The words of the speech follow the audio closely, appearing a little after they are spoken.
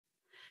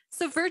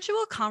So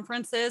virtual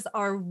conferences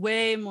are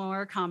way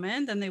more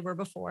common than they were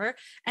before.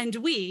 And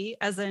we,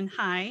 as in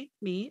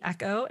me,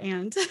 Echo,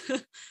 and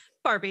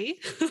Barbie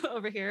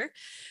over here,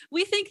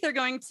 we think they're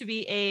going to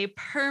be a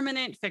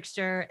permanent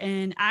fixture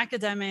in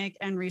academic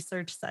and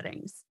research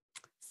settings.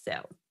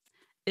 So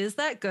is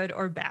that good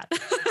or bad?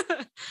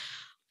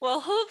 Well,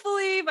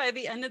 hopefully by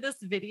the end of this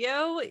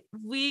video,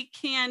 we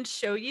can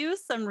show you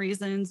some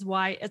reasons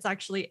why it's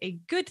actually a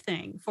good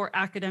thing for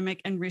academic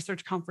and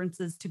research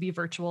conferences to be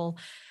virtual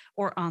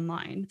or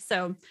online.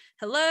 So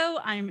hello,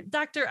 I'm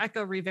Dr.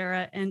 Echo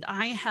Rivera, and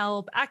I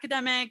help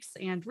academics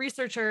and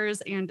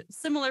researchers and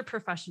similar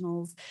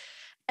professionals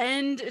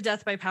end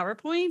death by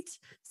PowerPoint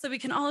so we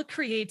can all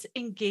create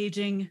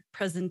engaging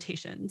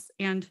presentations.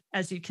 And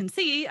as you can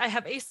see, I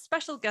have a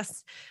special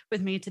guest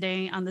with me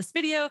today on this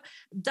video,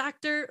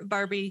 Dr.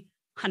 Barbi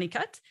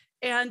Honeycutt.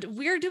 And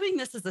we're doing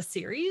this as a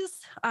series.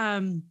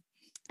 In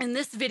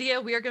this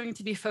video, we are going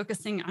to be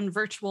focusing on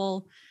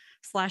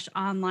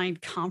virtual/online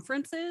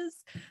conferences,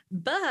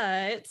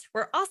 but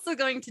we're also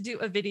going to do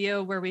a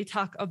video where we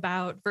talk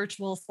about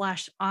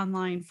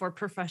virtual/online for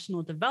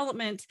professional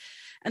development.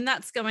 And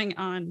that's going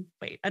on,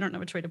 I don't know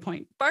which way to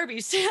point,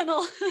 Barbie's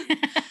channel.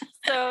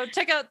 So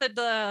check out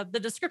the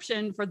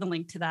description for the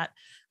link to that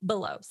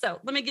below. So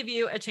let me give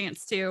you a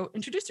chance to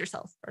introduce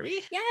yourself,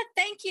 Barbie. Yeah,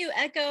 thank you,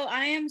 Echo.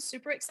 I am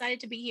super excited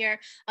to be here.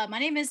 My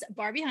name is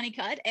Barbi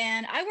Honeycutt,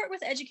 and I work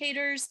with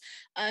educators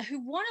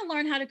who want to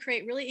learn how to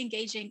create really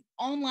engaging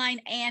online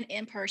and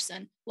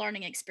in-person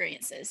learning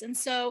experiences. And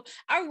so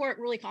our work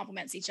really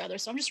complements each other.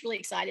 So I'm just really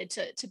excited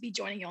to be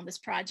joining you on this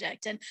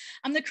project. And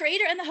I'm the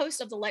creator and the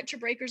host of the Lecture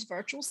Breakers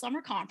Virtual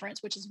Summer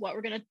Conference, which is what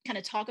we're going to kind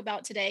of talk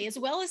about today, as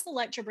well as the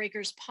Lecture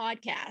Breakers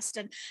podcast.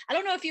 And I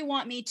don't know if you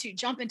want me to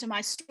jump into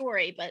my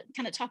story, but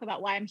kind of talk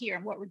about why I'm here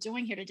and what we're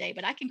doing here today,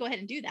 but I can go ahead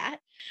and do that.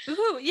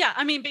 Ooh, yeah.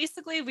 I mean,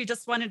 basically, we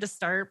just wanted to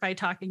start by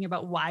talking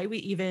about why we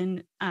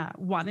even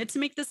wanted to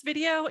make this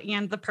video.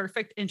 And the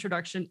perfect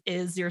introduction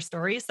is your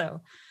story.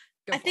 So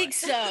I think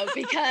so,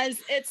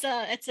 because it's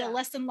a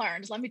lesson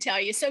learned, let me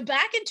tell you. So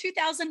back in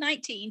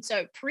 2019,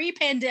 so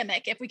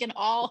pre-pandemic, if we can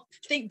all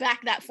think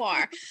back that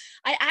far,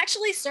 I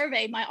actually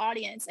surveyed my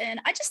audience and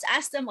I just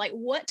asked them, like,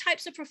 what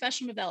types of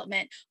professional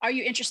development are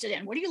you interested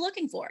in? What are you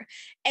looking for?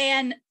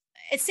 And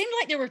it seemed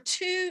like there were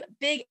two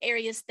big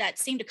areas that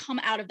seemed to come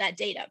out of that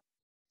data.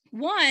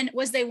 One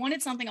was they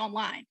wanted something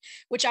online,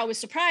 which I was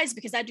surprised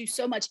because I do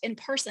so much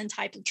in-person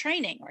type of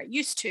training, or I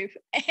used to.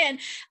 And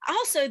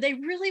also they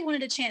really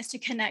wanted a chance to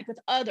connect with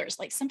others,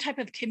 like some type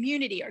of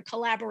community or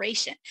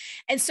collaboration.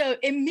 And so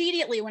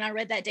immediately when I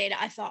read that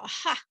data, I thought,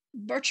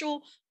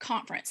 virtual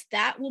conference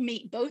that will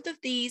meet both of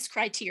these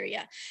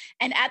criteria.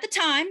 And at the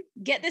time,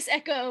 get this,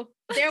 Echo,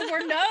 there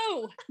were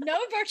no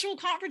virtual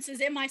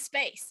conferences in my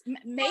space.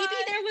 Maybe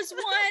there was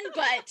one,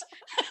 but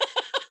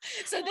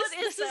so this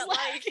is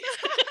like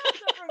I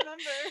don't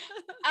remember.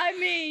 I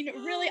mean,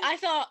 really, I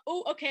thought,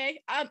 oh,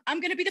 okay, I'm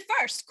going to be the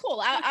first.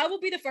 Cool. I will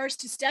be the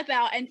first to step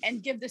out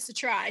and give this a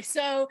try.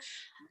 So,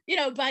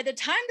 by the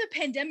time the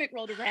pandemic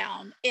rolled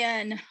around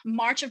in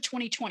March of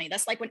 2020,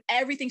 that's like when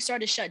everything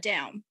started to shut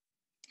down,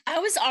 I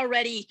was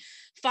already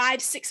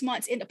 5-6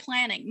 months into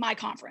planning my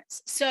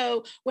conference.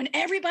 So when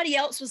everybody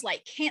else was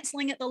like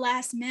canceling at the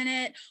last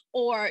minute,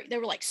 or they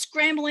were like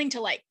scrambling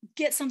to like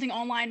get something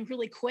online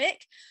really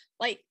quick,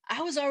 like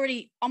I was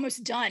already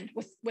almost done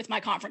with my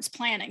conference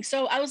planning.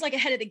 So I was like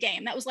ahead of the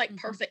game. That was like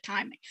perfect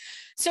timing.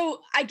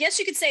 So I guess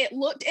you could say it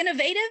looked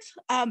innovative,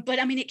 but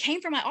I mean, it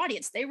came from my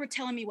audience. They were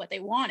telling me what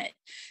they wanted.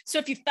 So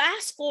if you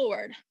fast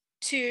forward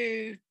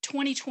to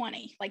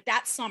 2020, like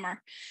that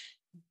summer,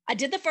 I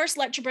did the first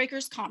Lecture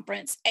Breakers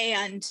conference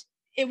and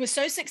it was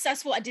so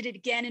successful. I did it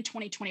again in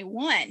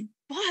 2021.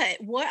 But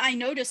what I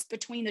noticed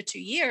between the 2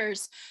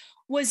 years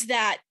was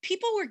that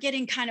people were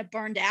getting kind of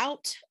burned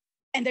out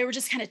and they were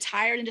just kind of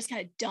tired and just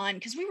kind of done,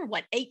 because we were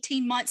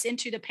 18 months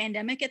into the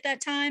pandemic at that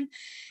time.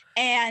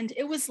 And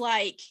it was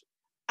like,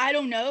 I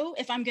don't know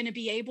if I'm going to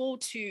be able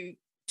to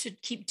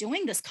keep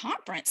doing this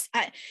conference.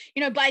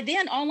 By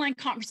then online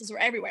conferences were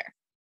everywhere.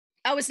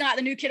 I was not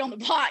the new kid on the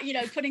block,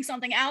 putting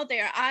something out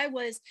there. I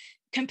was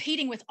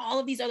competing with all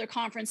of these other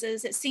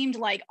conferences. It seemed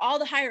like all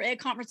the higher ed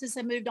conferences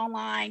had moved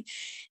online.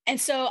 And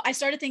so I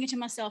started thinking to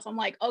myself, I'm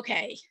like,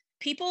 okay,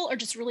 people are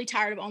just really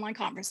tired of online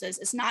conferences.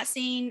 It's not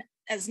seen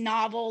as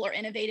novel or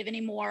innovative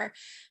anymore.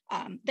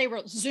 They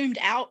were zoomed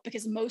out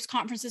because most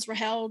conferences were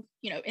held,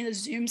 in a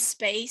Zoom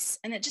space.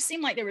 And it just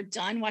seemed like they were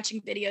done watching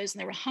videos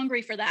and they were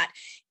hungry for that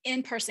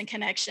in-person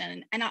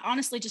connection. And I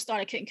honestly just thought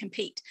I couldn't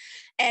compete.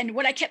 And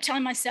what I kept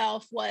telling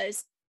myself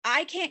was,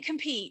 I can't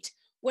compete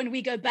when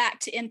we go back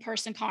to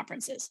in-person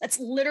conferences. That's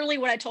literally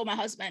what I told my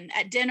husband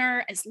at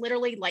dinner. It's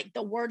literally like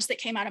the words that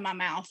came out of my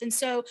mouth. And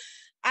so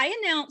I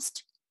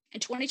announced in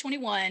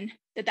 2021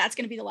 that that's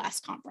going to be the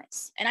last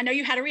conference. And I know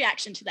you had a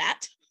reaction to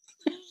that.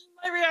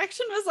 My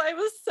reaction was I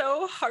was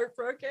so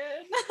heartbroken.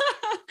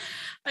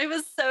 I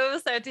was so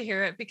sad to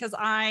hear it because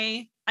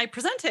I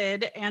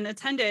presented and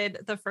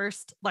attended the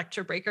first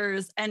Lecture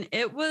Breakers, and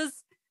it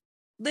was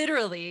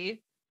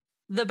literally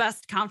the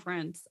best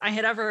conference I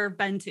had ever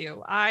been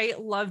to. I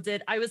loved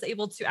it. I was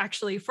able to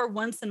actually, for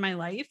once in my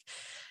life,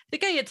 I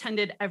think I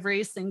attended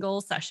every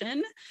single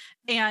session,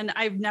 and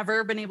I've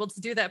never been able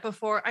to do that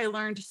before. I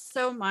learned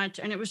so much,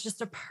 and it was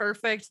just a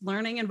perfect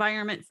learning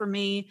environment for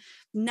me.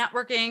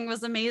 Networking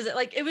was amazing.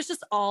 Like, it was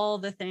just all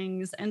the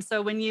things. And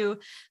so when you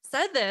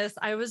said this,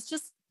 I was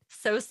just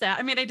so sad.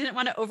 I mean, I didn't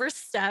want to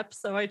overstep.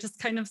 So I just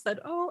kind of said,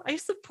 "Oh, I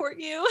support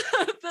you."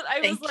 But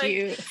I was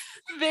like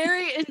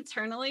very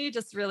internally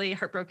just really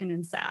heartbroken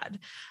and sad.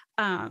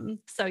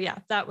 So yeah,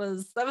 that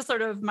was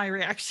sort of my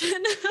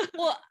reaction.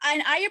 Well,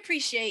 and I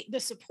appreciate the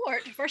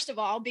support, first of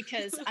all,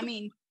 because I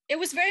mean, it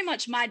was very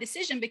much my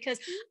decision, because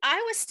I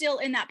was still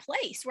in that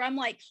place where I'm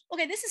like,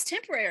 okay, this is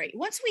temporary.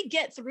 Once we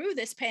get through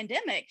this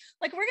pandemic,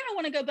 like, we're going to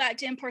want to go back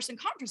to in-person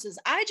conferences.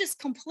 I just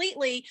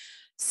completely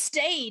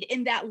stayed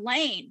in that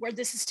lane where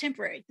this is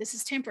temporary. This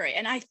is temporary.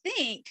 And I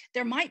think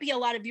there might be a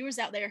lot of viewers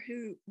out there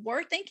who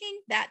were thinking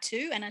that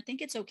too. And I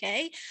think it's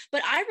okay.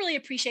 But I really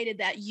appreciated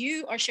that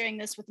you are sharing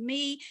this with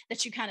me,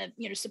 that you kind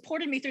of,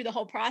 supported me through the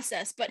whole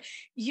process. But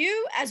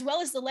you, as well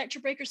as the Lecture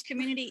Breakers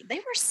community, they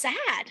were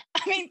sad.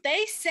 I mean,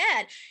 they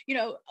said,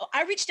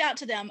 I reached out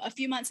to them a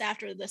few months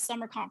after the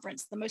summer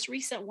conference, the most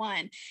recent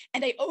one,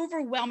 and they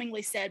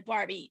overwhelmingly said,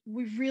 "Barbi,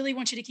 we really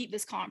want you to keep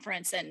this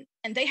conference." And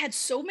they had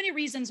so many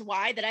reasons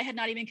why that I had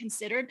not even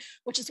considered,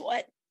 which is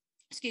what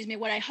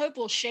I hope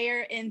we'll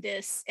share in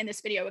this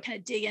video. We'll kind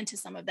of dig into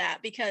some of that,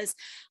 because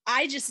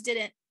I just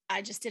didn't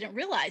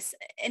realize,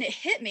 and it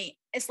hit me.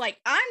 It's like,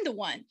 I'm the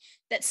one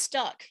that's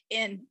stuck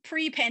in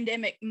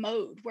pre-pandemic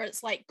mode, where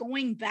it's like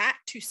going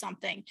back to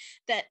something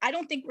that I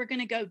don't think we're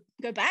going to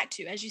go back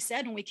to. As you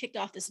said, when we kicked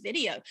off this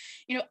video,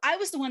 I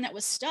was the one that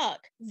was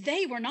stuck.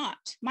 They were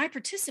not. My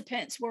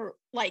participants were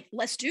like,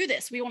 "Let's do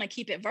this. We want to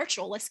keep it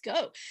virtual. Let's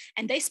go."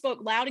 And they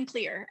spoke loud and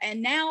clear.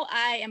 And now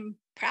I am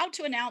proud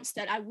to announce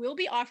that I will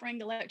be offering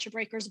the Lecture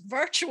Breakers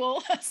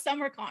virtual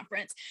summer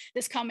conference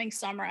this coming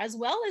summer, as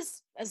well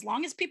as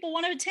long as people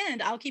want to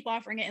attend, I'll keep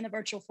offering it in the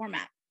virtual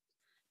format.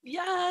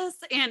 Yes.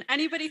 And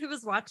anybody who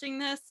is watching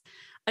this,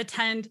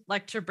 attend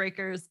Lecture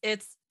Breakers.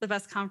 It's the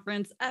best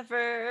conference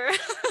ever.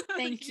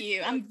 Thank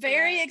you. I'm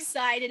very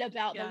excited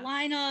about the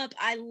lineup.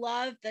 I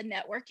love the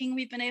networking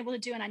we've been able to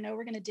do, and I know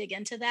we're going to dig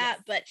into that,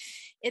 but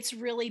it's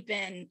really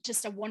been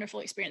just a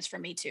wonderful experience for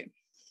me too.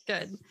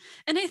 Good.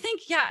 And I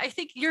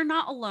think you're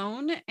not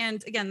alone.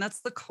 And again, that's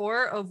the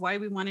core of why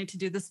we wanted to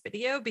do this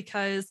video,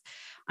 because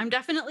I'm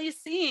definitely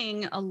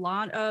seeing a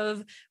lot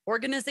of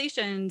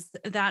organizations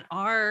that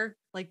are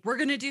like, we're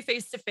going to do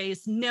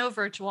face-to-face, no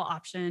virtual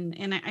option.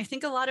 And I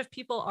think a lot of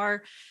people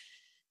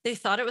they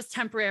thought it was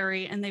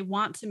temporary and they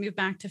want to move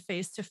back to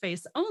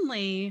face-to-face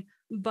only.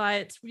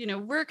 But,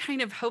 we're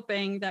kind of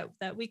hoping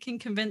that we can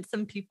convince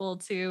some people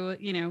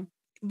to,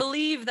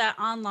 believe that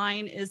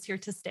online is here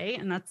to stay.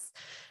 And that's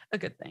a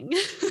good thing.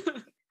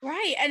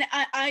 Right. And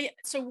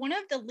so one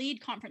of the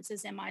lead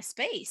conferences in my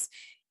space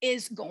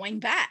is going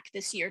back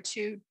this year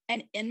to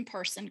an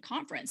in-person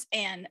conference,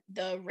 and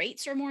the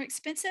rates are more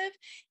expensive,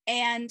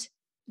 and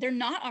they're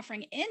not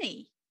offering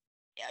any,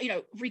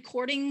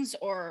 recordings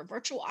or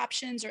virtual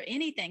options or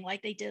anything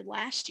like they did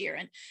last year.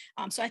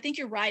 And so I think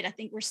you're right. I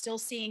think we're still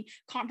seeing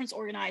conference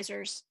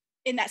organizers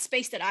in that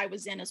space that I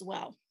was in as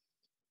well.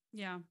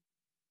 Yeah.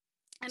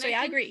 And so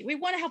I agree. We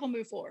want to help them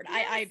move forward.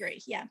 Yes. I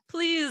agree. Yeah.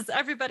 Please,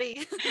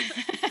 everybody.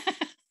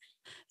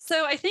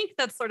 So I think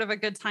that's sort of a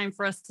good time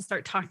for us to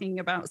start talking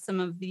about some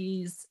of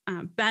these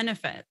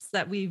benefits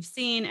that we've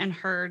seen and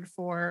heard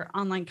for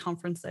online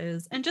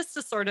conferences, and just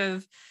to sort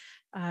of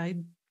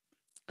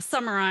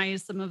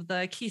summarize some of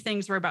the key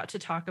things we're about to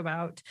talk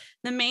about.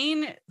 The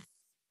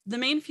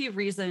main few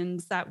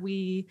reasons that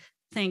we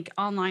think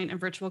online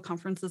and virtual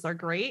conferences are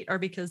great are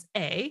because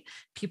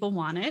people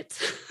want it,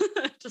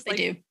 just they like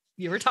do.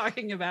 You were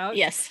talking about.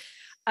 Yes.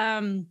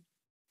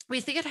 We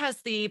think it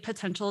has the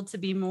potential to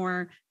be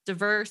more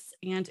diverse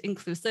and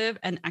inclusive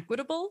and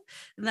equitable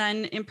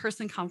than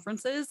in-person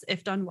conferences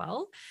if done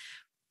well.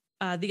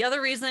 The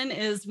other reason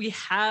is we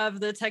have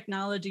the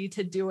technology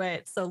to do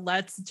it. So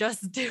let's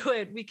just do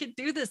it. We could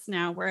do this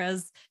now,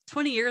 whereas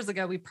 20 years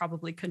ago, we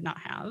probably could not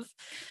have.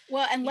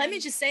 Well, and let me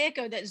just say,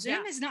 Echo, that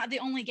Zoom is not the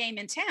only game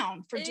in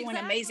town for doing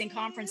amazing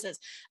conferences.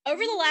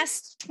 Over the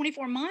last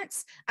 24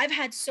 months, I've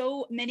had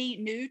so many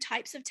new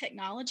types of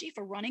technology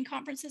for running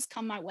conferences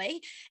come my way.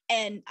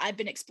 And I've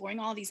been exploring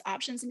all these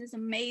options, and it's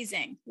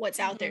amazing what's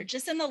out there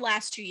just in the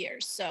last 2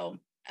 years. So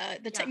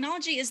the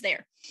technology is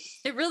there.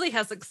 It really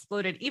has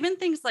exploded. Even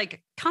things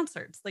like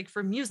concerts, like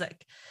for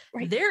music,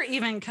 they're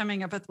even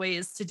coming up with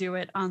ways to do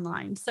it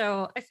online.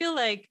 So I feel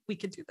like we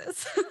could do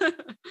this.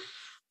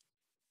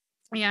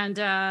 And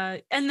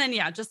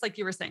then, just like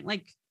you were saying,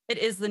 like, it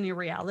is the new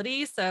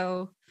reality.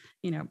 So,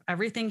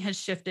 everything has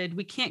shifted.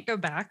 We can't go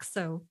back.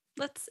 So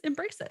let's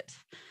embrace it.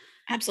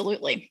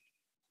 Absolutely.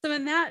 So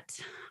in that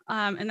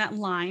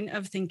line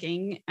of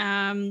thinking,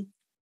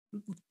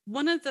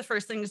 one of the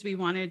first things we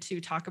wanted to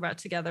talk about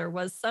together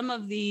was some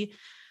of the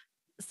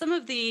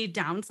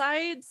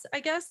downsides, I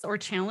guess, or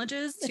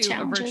challenges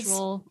to a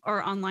virtual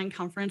or online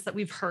conference that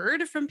we've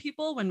heard from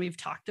people when we've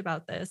talked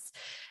about this.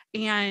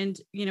 And,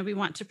 we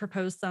want to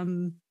propose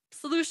some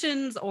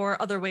solutions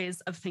or other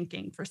ways of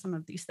thinking for some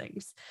of these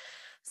things.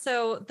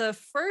 So the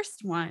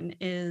first one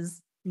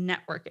is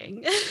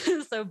networking.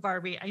 So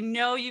Barbie, I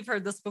know you've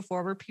heard this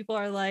before where people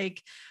are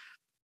like,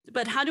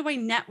 but how do I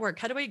network?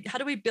 How do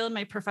I build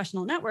my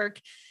professional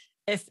network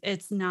if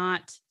it's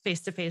not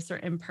face-to-face or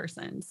in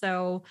person?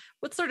 So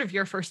what's sort of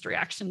your first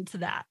reaction to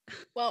that?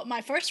 Well,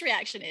 my first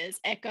reaction is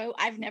Echo,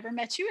 I've never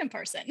met you in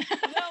person.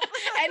 No.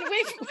 And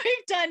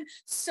we've done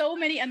so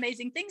many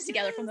amazing things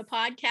together, from the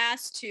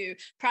podcast to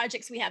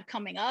projects we have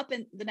coming up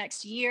in the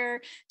next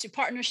year, to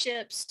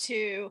partnerships,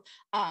 to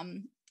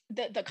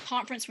the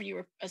conference when you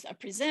were as a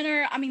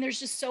presenter. I mean, there's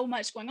just so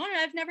much going on, and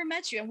I've never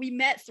met you. And we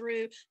met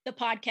through the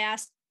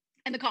podcast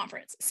and the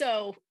conference.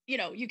 So,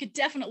 you could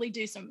definitely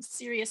do some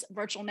serious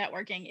virtual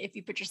networking if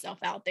you put yourself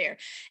out there.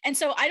 And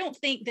so I don't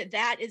think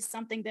that is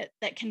something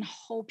that can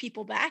hold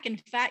people back. In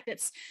fact,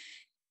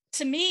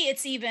 to me,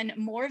 it's even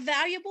more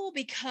valuable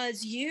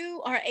because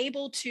you are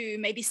able to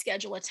maybe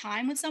schedule a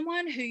time with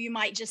someone who you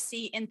might just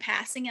see in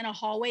passing in a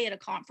hallway at a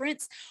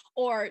conference,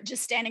 or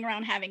just standing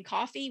around having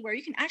coffee, where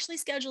you can actually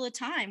schedule a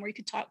time where you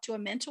could talk to a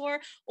mentor,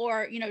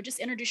 or, just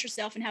introduce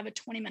yourself and have a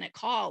 20-minute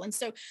call. And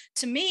so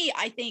to me,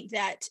 I think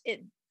that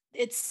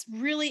it's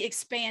really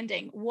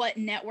expanding what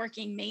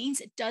networking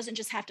means. It doesn't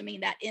just have to mean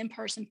that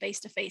in-person,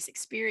 face-to-face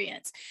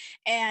experience.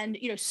 And,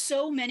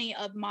 so many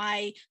of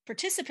my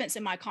participants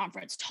in my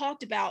conference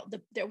talked about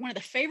one of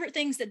the favorite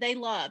things that they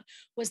loved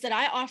was that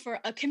I offer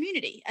a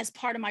community as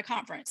part of my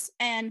conference.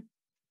 And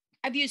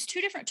I've used two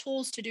different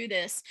tools to do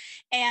this.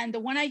 And the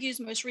one I used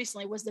most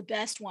recently was the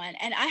best one.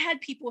 And I had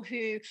people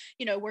who,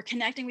 were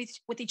connecting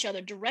with each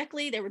other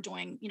directly. They were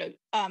doing,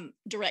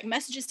 direct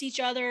messages to each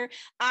other.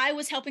 I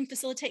was helping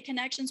facilitate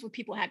connections when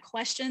people had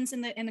questions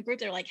in the group.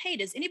 They're like, hey,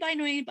 does anybody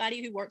know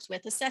anybody who works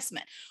with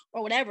assessment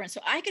or whatever? And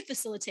so I could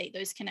facilitate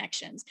those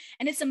connections.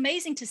 And it's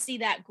amazing to see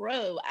that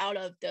grow out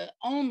of the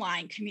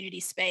online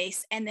community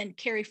space and then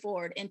carry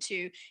forward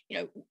into,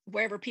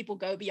 wherever people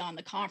go beyond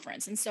the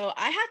conference. And so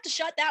I have to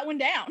shut that one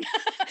down.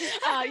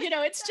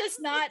 It's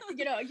just not,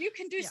 you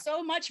can do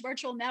so much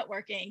virtual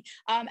networking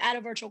at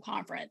a virtual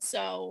conference.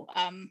 So,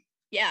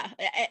 yeah.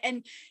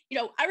 And,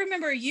 I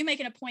remember you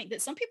making a point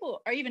that some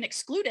people are even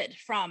excluded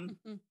from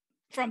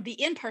the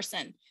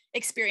in-person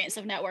experience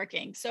of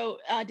networking. So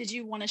did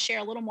you want to share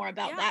a little more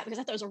about that? Because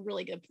I thought it was a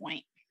really good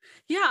point.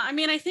 Yeah. I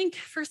mean, I think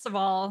first of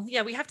all,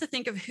 we have to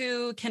think of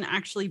who can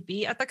actually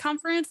be at the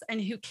conference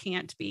and who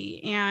can't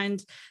be.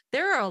 And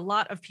there are a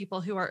lot of people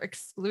who are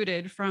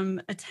excluded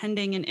from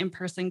attending an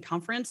in-person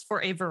conference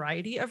for a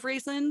variety of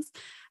reasons.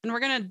 And we're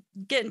going to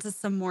get into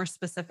some more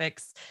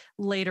specifics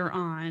later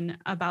on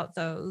about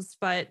those.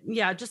 But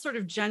just sort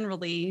of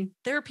generally,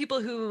 there are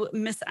people who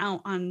miss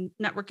out on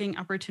networking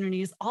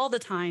opportunities all the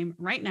time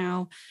right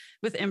now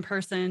with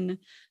in-person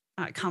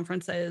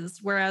conferences,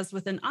 whereas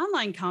with an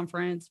online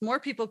conference, more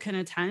people can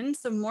attend.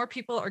 So more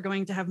people are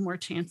going to have more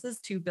chances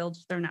to build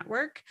their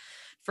network,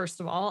 first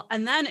of all.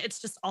 And then it's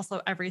just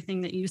also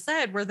everything that you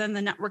said, where then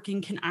the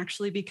networking can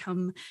actually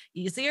become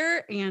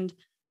easier and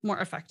more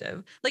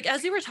effective. Like,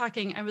 as you were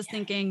talking, I was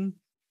thinking,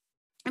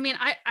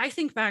 I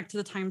think back to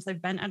the times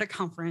I've been at a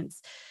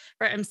conference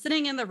where I'm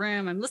sitting in the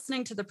room, I'm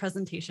listening to the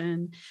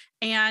presentation,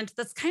 and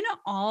that's kind of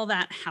all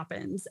that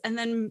happens. And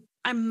then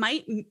I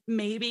might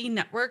maybe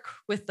network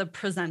with the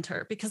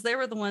presenter because they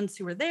were the ones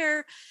who were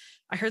there.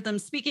 I heard them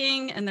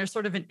speaking, and there's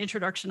sort of an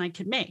introduction I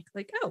could make,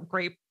 like, oh,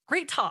 great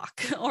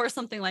talk, or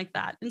something like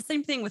that. And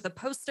same thing with a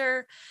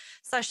poster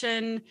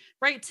session,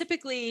 right?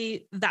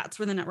 Typically, that's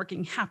where the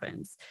networking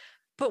happens.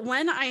 But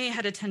when I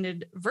had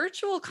attended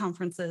virtual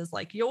conferences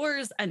like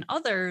yours and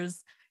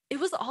others, it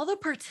was all the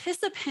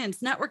participants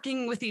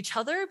networking with each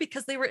other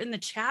because they were in the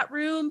chat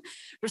room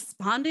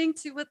responding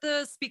to what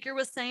the speaker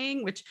was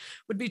saying, which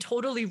would be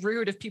totally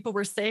rude if people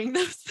were saying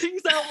those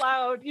things out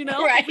loud,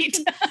 Right.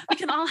 We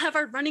can all have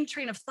our running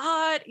train of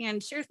thought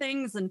and share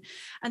things. And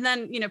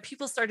then,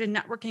 people started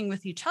networking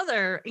with each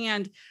other.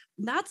 And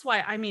that's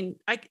why,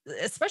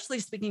 especially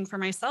speaking for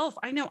myself,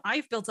 I know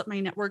I've built up my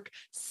network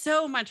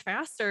so much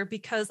faster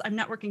because I'm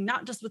networking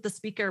not just with the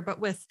speaker, but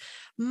with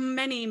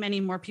many, many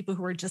more people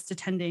who are just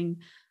attending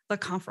the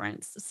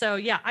conference. So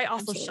I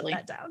also Absolutely.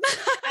 shut that down.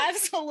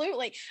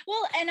 Absolutely.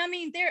 Well, and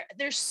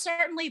there's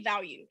certainly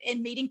value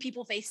in meeting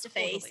people face to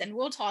face, and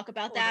we'll talk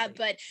about that.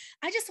 But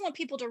I just want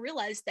people to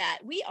realize that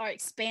we are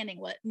expanding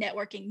what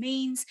networking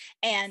means.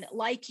 And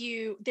like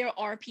you, there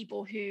are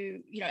people who,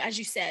 as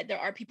you said, there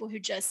are people who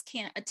just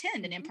can't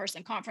attend an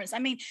in-person conference.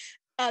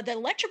 The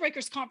Lecture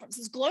Breakers conference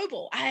is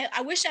global.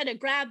 I wish I'd have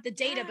grabbed the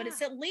data, but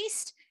it's at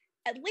least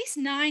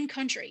 9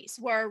 countries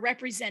were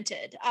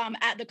represented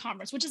at the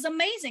conference, which is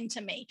amazing to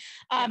me.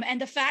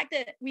 And the fact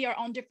that we are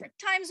on different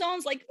time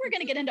zones, like, we're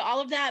going to get into all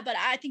of that, but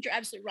I think you're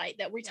absolutely right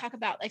that we talk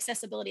about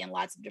accessibility in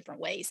lots of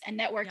different ways, and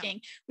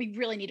networking, we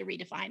really need to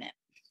redefine it.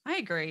 I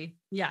agree.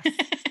 Yes.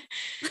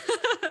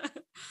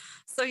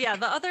 So yeah,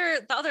 the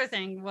other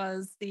thing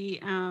was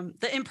the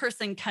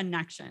in-person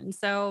connection.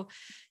 So,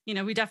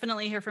 we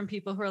definitely hear from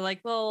people who are like,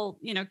 well,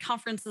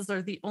 conferences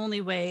are the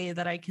only way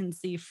that I can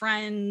see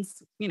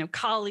friends,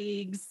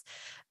 colleagues,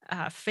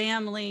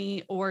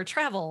 family, or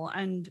travel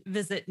and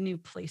visit new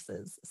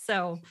places.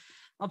 So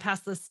I'll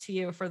pass this to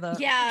you for the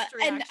Yeah.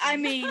 first And I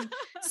reaction. mean,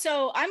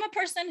 so I'm a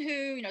person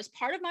who, as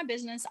part of my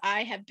business,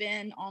 I have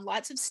been on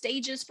lots of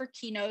stages for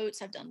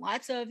keynotes. I've done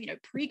lots of,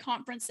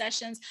 pre-conference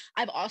sessions.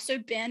 I've also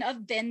been a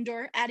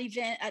vendor at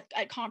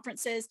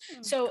conferences.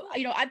 So,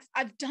 Cool.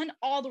 I've done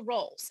all the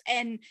roles,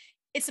 and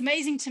it's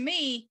amazing to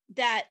me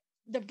that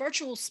the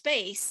virtual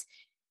space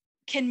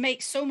can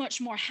make so much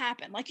more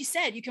happen. Like you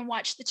said, you can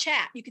watch the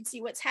chat, you can see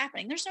what's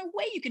happening. There's no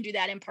way you can do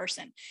that in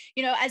person.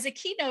 As a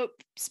keynote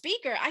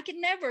speaker, I could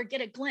never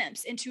get a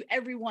glimpse into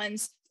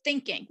everyone's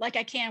thinking like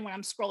I can when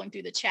I'm scrolling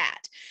through the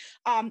chat.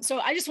 So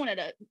I just wanted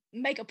to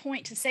make a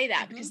point to say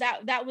that, because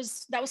that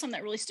was something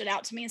that really stood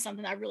out to me and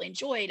something I really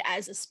enjoyed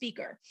as a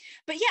speaker.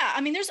 But yeah,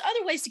 I mean, there's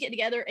other ways to get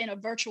together in a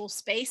virtual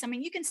space. I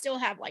mean, you can still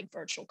have like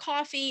virtual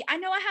coffee. I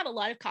know I have a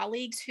lot of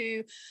colleagues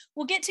who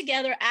will get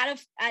together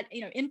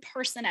in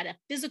person at a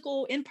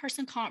physical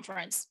in-person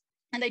conference,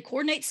 and they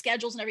coordinate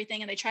schedules and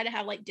everything, and they try to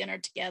have like dinner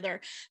together.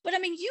 But I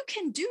mean, you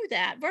can do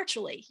that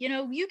virtually.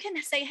 You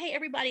can say, hey,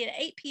 everybody, at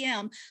 8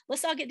 p.m.,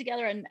 let's all get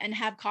together and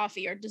have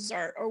coffee or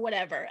dessert or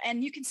whatever.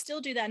 And you can still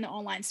do that in the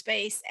online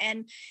space.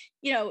 And,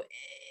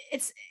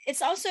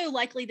 it's also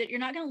likely that you're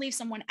not going to leave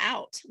someone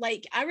out.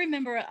 Like I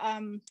remember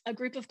a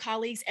group of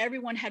colleagues,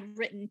 everyone had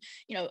written,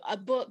 a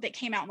book that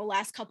came out in the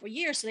last couple of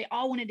years. So they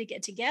all wanted to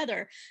get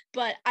together.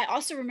 But I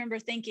also remember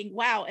thinking,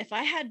 wow, if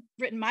I had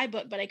written my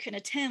book, but I couldn't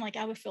attend, like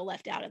I would feel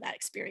left out of that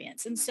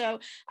experience. And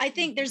so I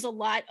think there's a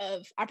lot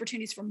of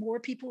opportunities for more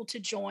people to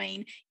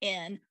join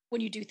in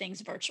when you do things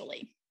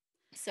virtually.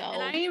 So,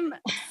 and I'm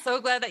so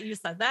glad that you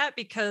said that,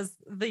 because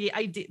the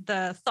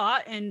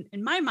thought in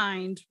my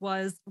mind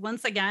was,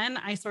 once again,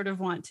 I sort of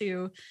want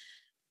to,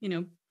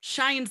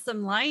 shine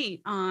some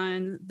light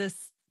on this,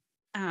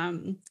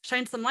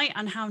 shine some light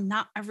on how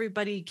not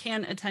everybody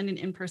can attend an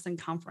in-person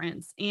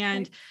conference.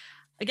 And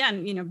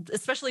again,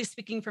 especially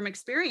speaking from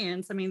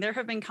experience, I mean, there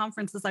have been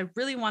conferences I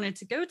really wanted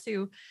to go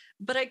to,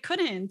 but I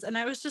couldn't. And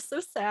I was just so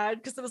sad,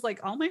 because it was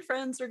like all my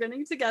friends were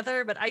getting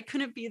together, but I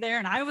couldn't be there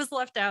and I was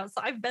left out. So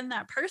I've been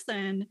that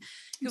person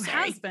who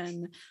has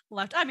been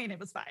left. I mean, it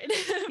was fine.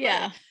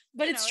 Yeah,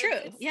 but it's true.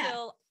 It's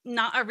still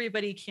not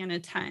everybody can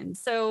attend.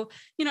 So,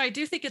 I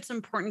do think it's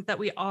important that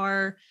we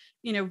are,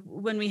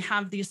 when we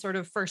have these sort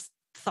of first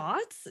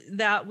thoughts,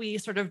 that we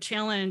sort of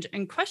challenge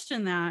and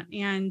question that,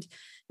 and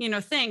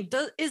think,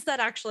 is that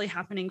actually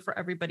happening for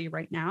everybody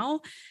right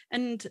now?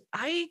 And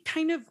I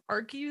kind of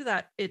argue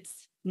that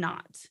it's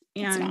not.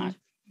 And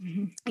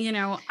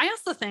I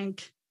also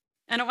think,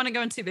 I don't want to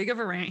go into too big of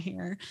a rant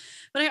here,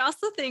 but I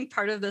also think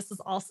part of this is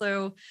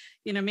also,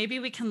 maybe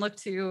we can look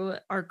to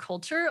our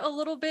culture a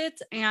little bit.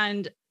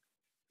 And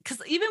because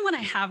even when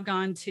I have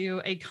gone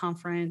to a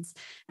conference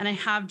and I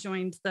have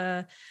joined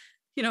the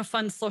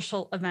fun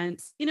social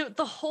events,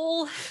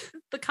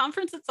 the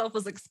conference itself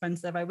was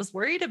expensive. I was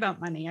worried about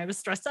money. I was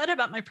stressed out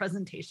about my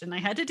presentation. I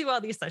had to do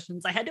all these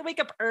sessions. I had to wake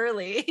up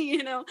early,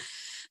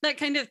 that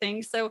kind of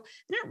thing. So I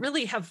didn't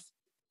really have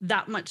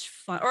that much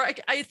fun, or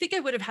I think I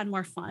would have had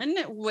more fun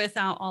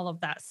without all of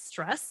that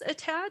stress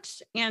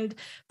attached. And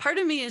part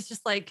of me is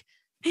just like,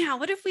 man,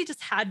 what if we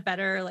just had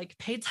better like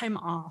paid time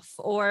off,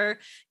 or,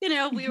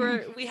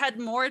 we had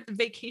more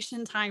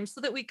vacation time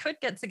so that we could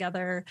get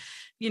together,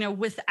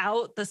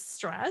 without the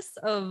stress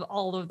of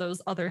all of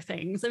those other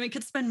things. And we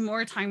could spend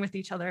more time with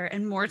each other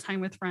and more time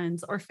with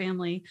friends or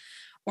family,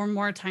 or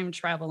more time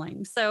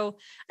traveling. So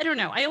I don't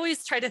know. I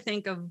always try to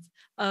think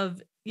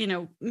of,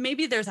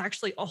 maybe there's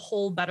actually a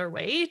whole better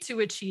way to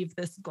achieve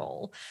this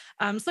goal.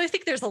 So I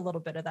think there's a little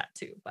bit of that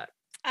too, but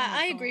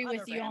I agree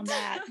with you on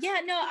that.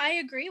 Yeah, no,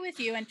 I agree with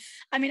you. And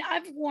I mean,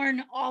 I've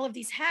worn all of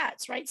these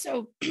hats, right?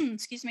 So,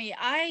 excuse me,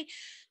 I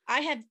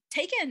have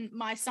taken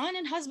my son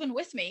and husband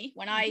with me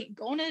when I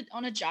go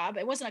on a job.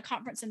 It wasn't a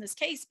conference in this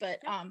case, but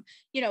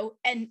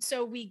and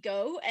so we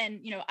go,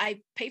 and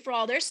I pay for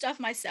all their stuff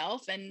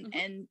myself,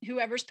 and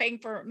whoever's paying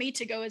for me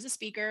to go as a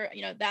speaker,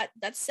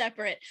 that's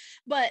separate.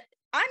 But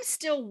I'm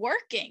still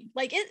working.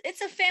 Like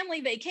it's a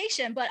family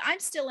vacation, but I'm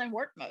still in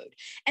work mode.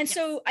 And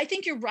so I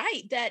think you're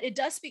right that it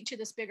does speak to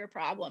this bigger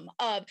problem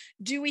of,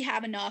 do we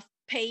have enough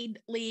paid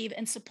leave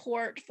and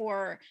support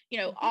for,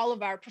 all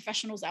of our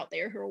professionals out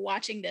there who are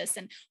watching this,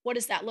 and what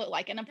does that look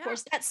like? And of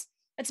course that's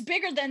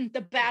bigger than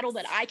the battle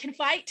that I can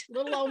fight,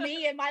 little old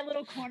me in my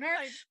little corner.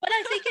 But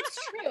I think it's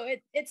true.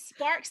 It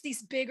sparks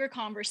these bigger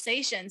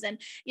conversations, and,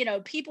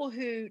 people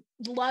who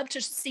love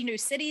to see new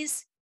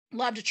cities,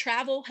 love to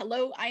travel.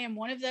 Hello, I am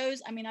one of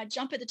those. I mean, I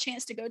jump at the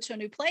chance to go to a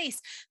new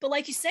place. But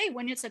like you say,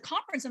 when it's a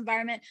conference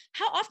environment,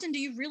 how often do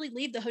you really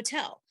leave the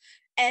hotel?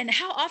 And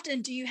how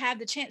often do you have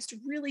the chance to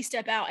really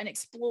step out and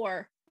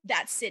explore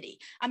that city?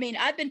 I mean,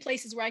 I've been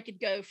places where I could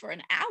go for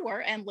an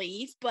hour and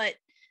leave, but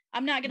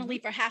I'm not going to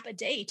leave for half a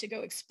day to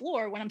go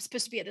explore when I'm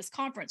supposed to be at this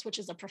conference, which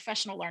is a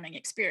professional learning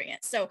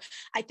experience. So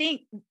I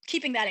think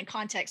keeping that in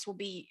context will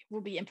be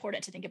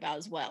important to think about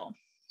as well.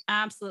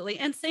 Absolutely.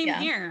 And same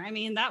here. I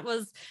mean,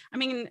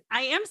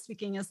 I am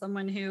speaking as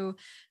someone who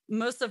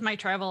most of my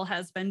travel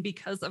has been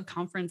because of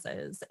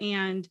conferences,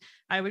 and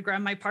I would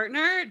grab my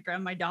partner,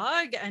 grab my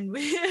dog, and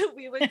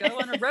we would go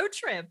on a road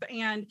trip,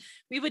 and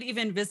we would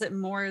even visit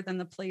more than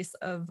the place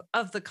of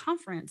the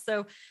conference.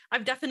 So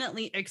I've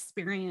definitely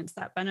experienced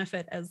that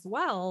benefit as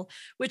well,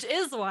 which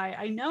is why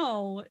I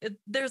know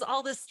there's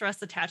all this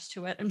stress attached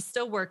to it. I'm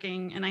still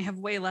working and I have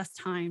way less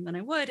time than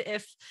I would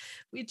if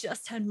we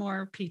just had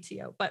more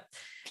PTO, but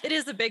it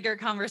is a bigger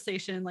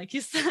conversation, like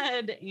you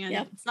said,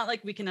 and it's not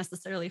like we can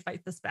necessarily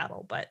fight this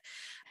battle, but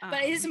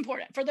it is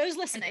important for those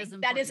listening.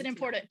 That is an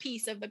important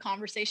piece of the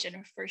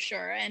conversation for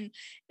sure.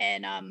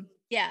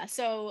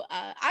 So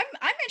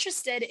I'm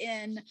interested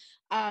in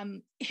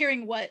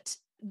hearing what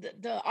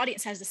the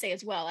audience has to say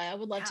as well. I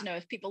would love to know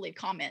if people leave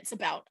comments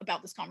about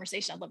this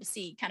conversation. I'd love to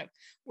see kind of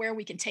where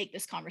we can take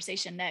this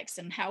conversation next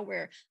and how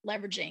we're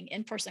leveraging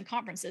in-person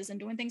conferences and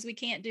doing things we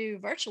can't do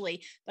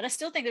virtually. But I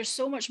still think there's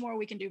so much more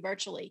we can do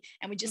virtually,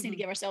 and we just need to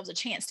give ourselves a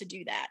chance to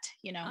do that,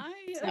 I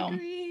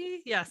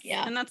agree. Yes.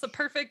 Yeah. And that's a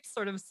perfect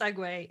sort of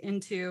segue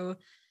into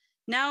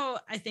now.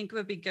 I think it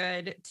would be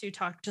good to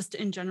talk just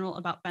in general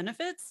about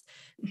benefits,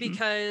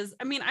 because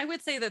I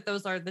would say that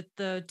those are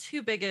the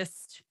two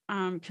biggest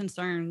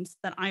concerns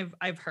that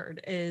I've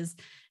heard is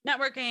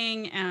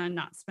networking and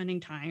not spending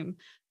time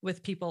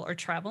with people or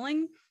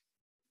traveling.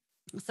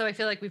 So I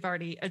feel like we've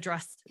already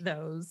addressed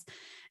those.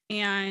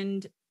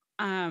 And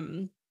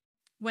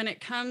when it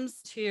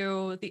comes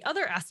to the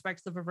other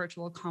aspects of a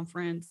virtual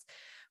conference,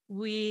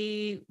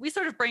 we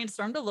sort of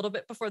brainstormed a little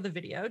bit before the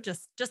video,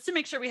 just to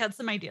make sure we had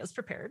some ideas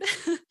prepared,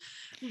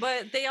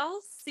 but they all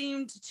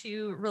seemed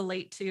to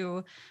relate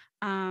to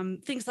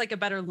things like a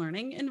better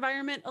learning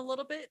environment a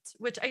little bit,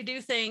 which I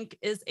do think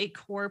is a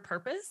core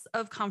purpose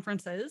of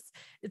conferences.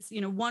 It's,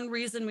 one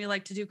reason we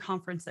like to do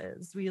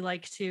conferences. We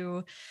like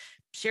to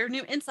share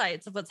new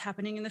insights of what's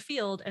happening in the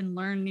field and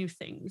learn new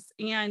things.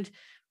 And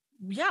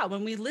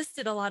when we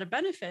listed a lot of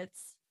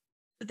benefits,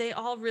 they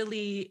all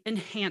really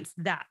enhance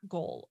that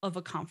goal of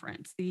a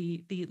conference,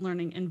 the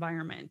learning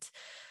environment.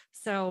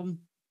 So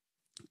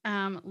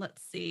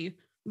let's see,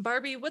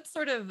 Barbie, what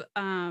sort of,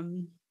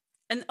 and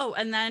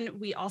then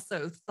we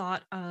also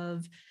thought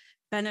of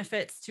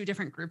benefits to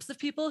different groups of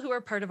people who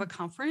are part of a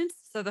conference.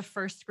 So the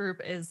first group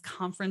is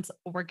conference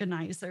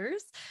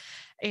organizers,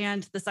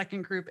 and the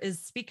second group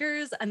is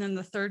speakers, and then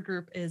the third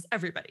group is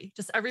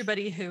just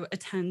everybody who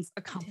attends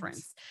a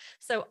conference.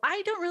 So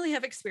I don't really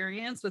have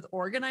experience with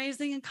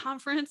organizing a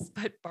conference,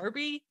 but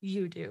Barbie,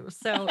 you do.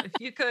 So if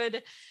you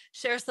could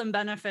share some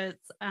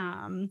benefits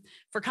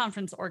for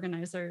conference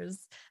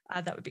organizers,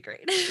 that would be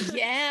great.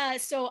 Yeah.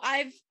 So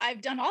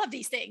I've done all of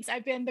these things.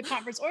 I've been the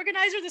conference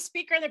organizer, the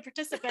speaker, the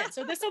participant.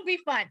 So this will be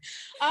fun.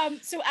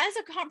 So as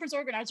a conference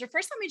organizer,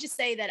 first, let me just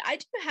say that I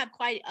do have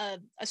quite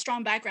a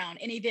strong background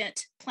in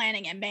event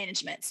planning and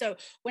management. So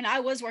when I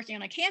was working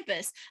on a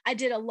campus, I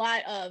did a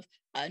lot of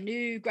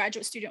new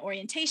graduate student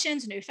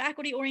orientations, new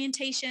faculty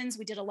orientations.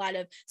 We did a lot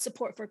of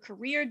support for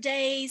career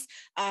days.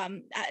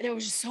 There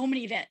was just so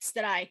many events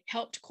that I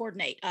helped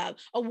coordinate.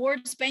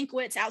 Awards,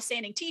 banquets,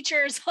 outstanding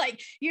teachers,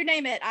 like you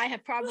name it, I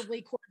have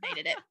probably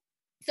coordinated it.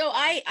 So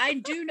I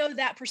do know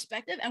that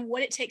perspective and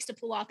what it takes to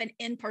pull off an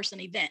in-person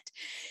event.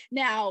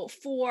 Now,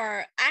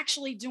 for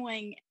actually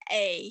doing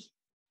an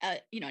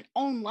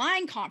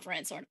online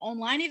conference or an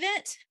online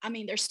event,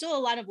 there's still a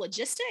lot of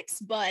logistics,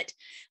 but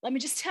let me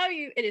just tell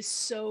you, it is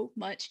so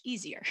much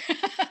easier.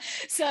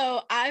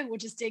 So I will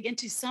just dig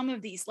into some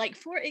of these. Like,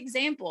 for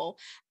example,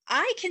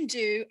 I can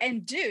do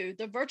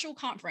the virtual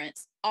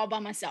conference all by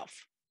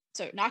myself.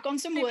 So knock on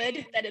some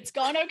wood that it's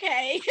gone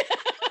okay.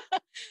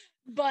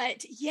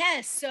 But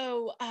yes,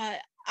 so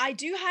I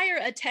do hire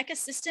a tech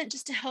assistant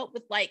just to help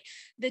with like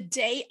the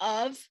day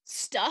of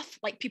stuff,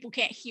 like people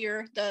can't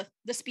hear the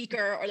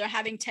speaker or they're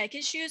having tech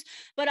issues,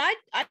 but I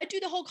do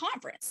the whole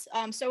conference.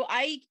 So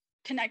I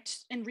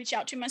connect and reach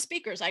out to my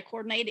speakers. I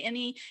coordinate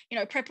any,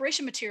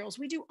 preparation materials.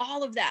 We do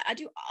all of that. I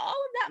do all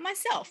of that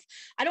myself.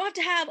 I don't have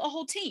to have a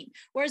whole team.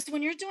 Whereas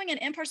when you're doing an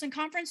in-person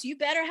conference, you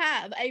better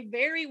have a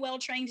very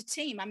well-trained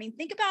team.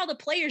 Think about all the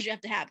players you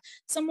have,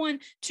 someone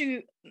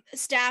to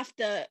staff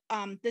the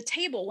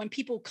table when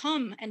people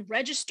come and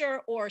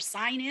register or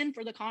sign in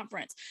for the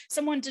conference,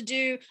 someone to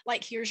do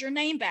like, here's your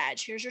name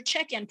badge, here's your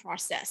check-in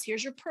process,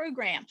 here's your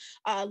program.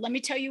 Let me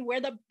tell you where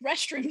the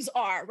restrooms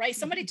are, right?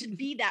 Somebody to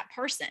be that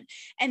person.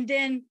 And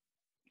then,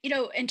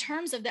 in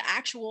terms of the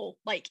actual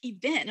like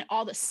event and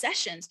all the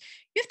sessions,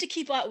 you have to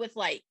keep up with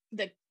like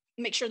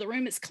make sure the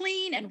room is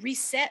clean and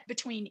reset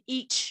between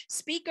each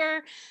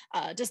speaker.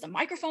 Does the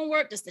microphone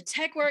work? Does the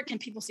tech work? Can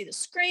people see the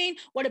screen?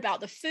 What about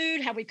the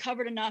food? Have we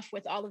covered enough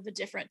with all of the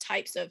different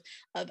types of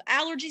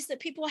allergies that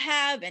people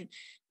have? And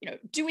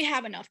do we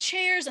have enough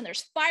chairs? And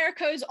there's fire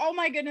codes. Oh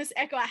my goodness,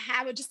 Echo, I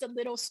have just a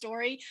little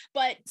story.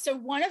 But so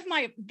one of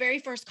my very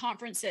first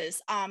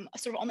conferences,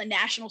 sort of on the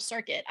national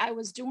circuit, I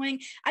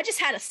just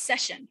had a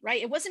session,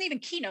 right? It wasn't even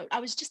keynote. I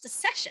was just a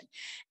session.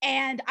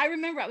 And I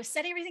remember I was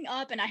setting everything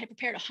up and I had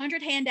prepared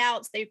 100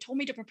 handouts. They told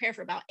me to prepare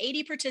for about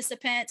 80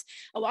 participants.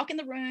 I walk in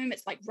the room,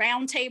 it's like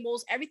round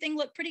tables. Everything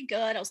looked pretty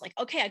good. I was like,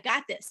 okay, I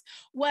got this.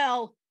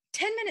 Well,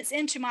 10 minutes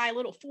into my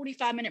little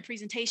 45-minute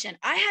presentation,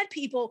 I had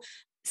people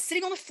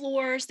sitting on the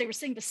floors. They were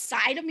sitting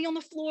beside of me on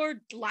the floor,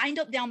 lined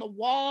up down the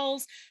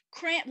walls,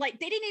 cramped, like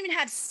they didn't even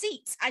have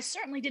seats. I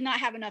certainly did not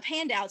have enough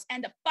handouts.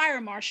 And the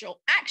fire marshal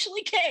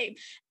actually came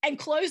and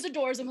closed the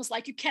doors and was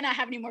like, you cannot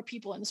have any more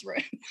people in this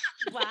room.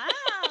 Wow.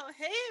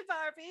 Hey,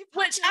 Barbie.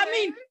 Which, I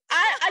mean,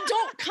 I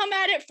don't come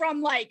at it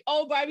from like,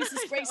 oh, Barbie's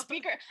this great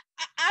speaker.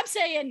 I'm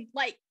saying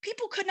like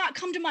people could not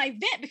come to my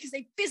event because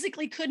they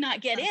physically could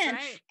not get in.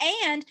 Right.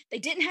 And they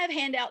didn't have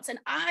handouts. And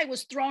I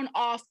was thrown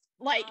off.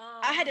 Like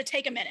I had to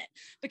take a minute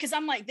because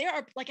I'm like,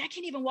 I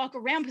can't even walk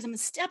around because I'm gonna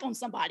step on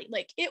somebody.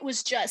 Like it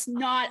was just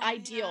not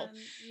ideal.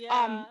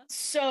 Yeah.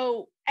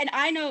 So, and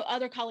I know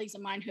other colleagues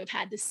of mine who have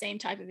had the same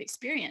type of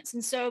experience.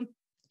 And so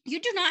you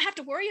do not have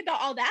to worry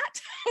about all that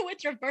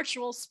with your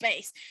virtual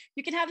space.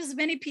 You can have as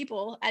many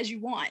people as you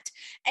want,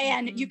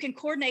 and you can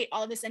coordinate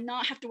all of this and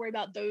not have to worry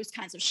about those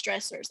kinds of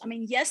stressors. I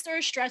mean, yes, there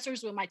are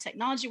stressors with my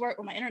technology work,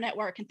 with my internet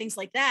work and things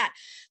like that,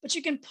 but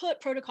you can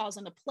put protocols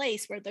into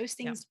place where those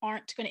things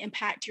aren't going to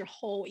impact your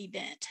whole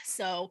event.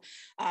 So,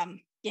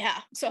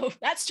 so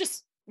that's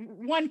just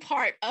one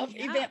part of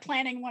event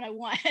planning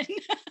 101.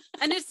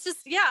 And it's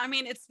just, I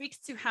mean, it speaks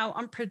to how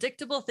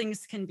unpredictable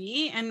things can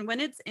be. And when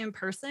it's in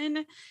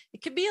person,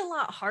 it could be a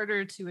lot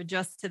harder to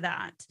adjust to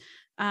that.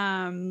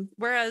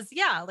 Whereas,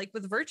 like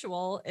with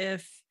virtual,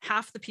 if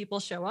half the people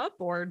show up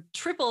or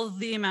triple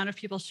the amount of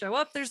people show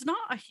up, there's not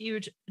a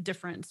huge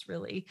difference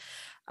really.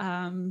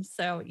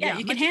 So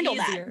you can handle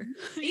that.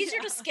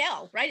 Easier to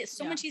scale, right? It's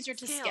so much easier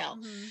to scale.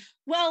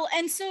 Well,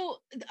 and so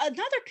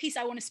another piece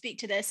I want to speak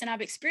to this, and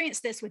I've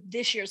experienced this with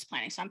this year's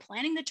planning. So I'm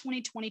planning the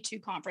 2022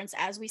 conference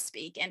as we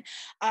speak. And,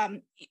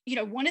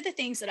 one of the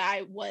things that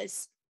I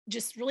was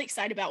just really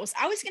excited about was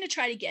I was going to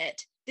try to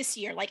get this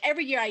year, like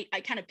every year,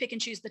 I kind of pick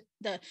and choose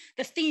the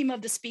theme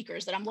of the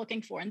speakers that I'm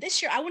looking for. And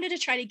this year I wanted to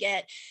try to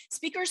get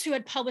speakers who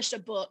had published a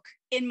book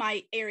in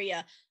my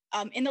area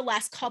in the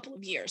last couple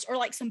of years, or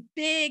like some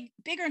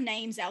bigger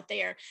names out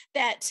there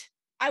that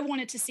I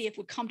wanted to see if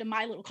would come to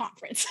my little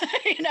conference,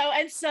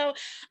 And so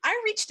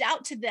I reached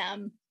out to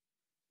them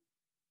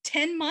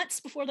 10 months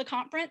before the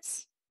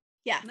conference.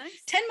 Yeah, nice.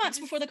 10 months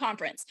before the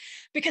conference,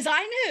 because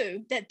I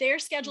knew that their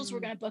schedules were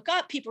going to book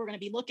up. People were going to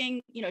be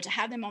looking, to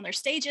have them on their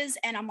stages.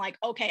 And I'm like,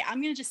 okay,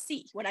 I'm going to just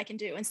see what I can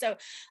do. And so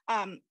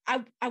I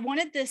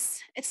wanted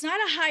this. It's not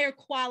a higher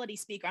quality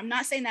speaker. I'm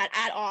not saying that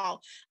at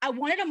all. I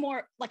wanted a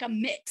more like a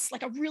mix.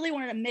 Like I really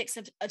wanted a mix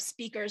of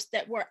speakers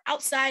that were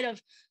outside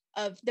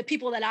of the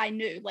people that I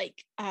knew.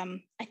 Like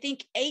I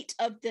think 8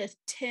 of the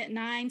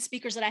 9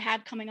 speakers that I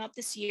have coming up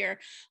this year,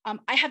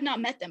 I have not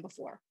met them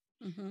before.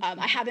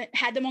 I haven't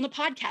had them on the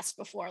podcast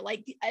before.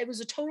 Like it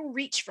was a total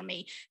reach for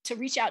me to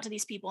reach out to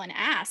these people and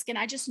ask. And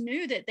I just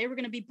knew that they were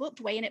going to be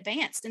booked way in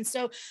advance. And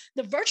so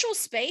the virtual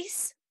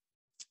space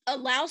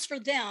allows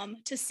for them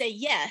to say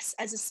yes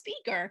as a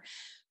speaker,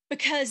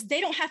 because they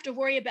don't have to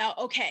worry about,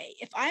 okay,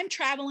 if I'm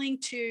traveling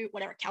to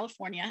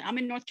California, I'm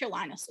in North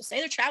Carolina. So say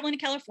they're traveling to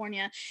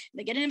California,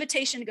 they get an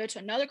invitation to go to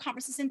another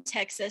conference in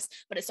Texas,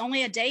 but it's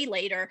only a day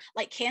later.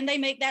 Like, can they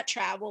make that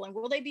travel? And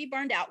will they be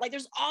burned out? Like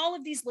there's all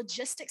of these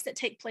logistics that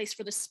take place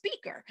for the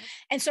speaker.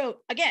 And so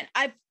again,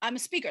 I'm a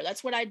speaker.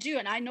 That's what I do.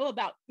 And I know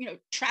about,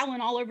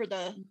 traveling all over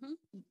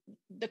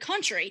the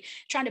country,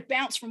 trying to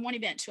bounce from one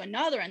event to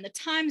another, and the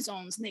time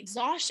zones and the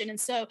exhaustion. And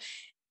so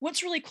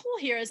what's really cool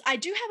here is I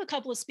do have a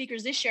couple of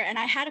speakers this year, and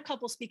I had a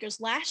couple of speakers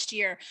last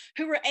year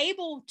who were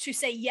able to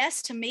say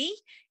yes to me,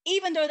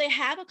 even though they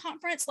have a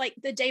conference like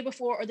the day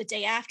before or the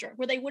day after,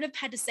 where they would have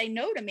had to say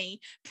no to me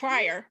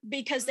prior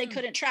because they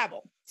couldn't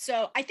travel.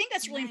 So I think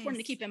that's really important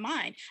to keep in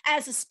mind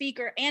as a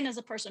speaker and as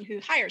a person who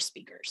hires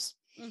speakers.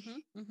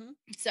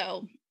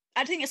 So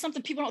I think it's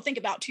something people don't think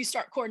about to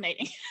start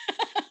coordinating.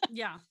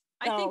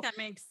 I think that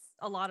makes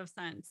a lot of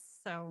sense.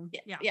 So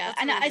that's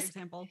a really good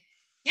example.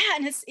 Yeah.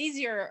 And it's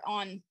easier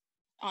on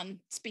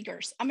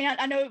speakers. I mean,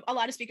 I know a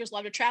lot of speakers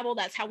love to travel.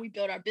 That's how we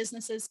build our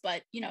businesses,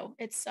 but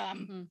it's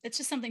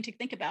just something to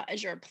think about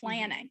as you're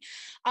planning.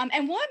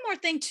 And one more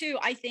thing too,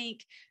 I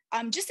think,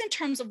 just in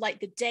terms of like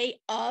the day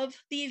of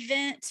the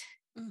event,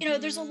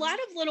 there's a lot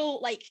of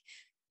little like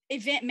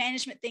event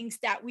management things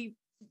that we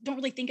don't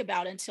really think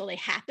about until they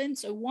happen.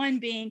 So one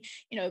being,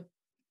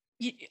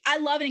 I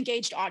love an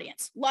engaged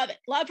audience. Love it.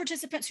 Love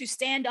participants who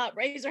stand up,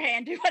 raise their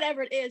hand, do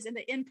whatever it is in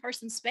the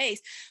in-person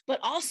space. But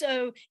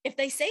also, if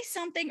they say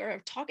something or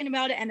are talking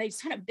about it and they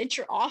just kind of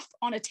venture off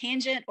on a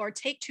tangent or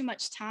take too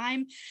much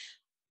time,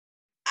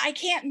 I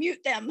can't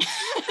mute them.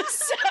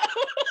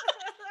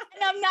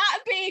 And I'm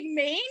not being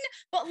mean,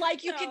 but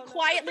like you can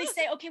quietly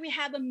say, okay, we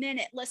have a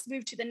minute, let's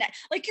move to the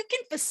next. Like you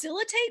can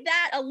facilitate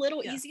that a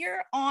little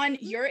easier on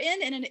your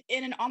end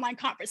in an online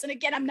conference. And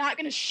again, I'm not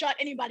going to shut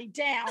anybody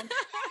down,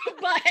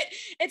 but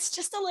it's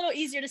just a little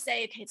easier to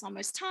say, okay, it's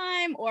almost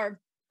time, or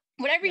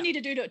whatever you need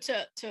to do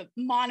to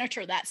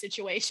monitor that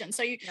situation.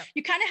 So you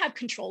kind of have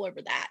control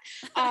over that.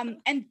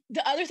 And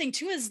the other thing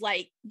too is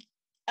like,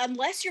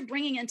 unless you're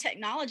bringing in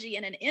technology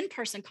in an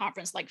in-person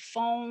conference like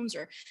phones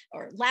or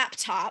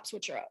laptops,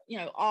 which are, you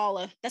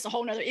know, that's a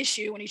whole nother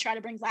issue when you try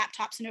to bring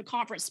laptops into a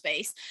conference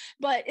space.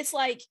 But it's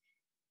like,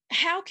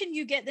 how can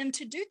you get them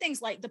to do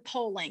things like the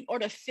polling or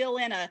to fill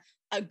in a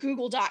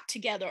Google Doc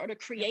together or to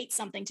create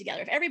something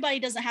together? If everybody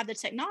doesn't have the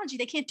technology,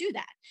 they can't do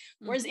that.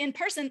 Whereas in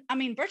person,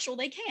 virtual,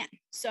 they can.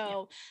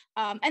 So,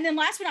 and then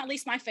last but not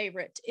least, my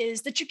favorite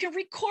is that you can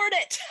record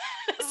it.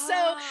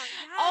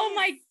 Oh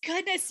my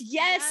goodness.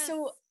 Yes.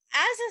 So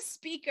as a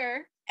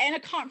speaker and a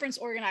conference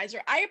organizer,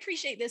 I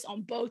appreciate this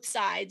on both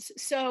sides.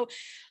 So,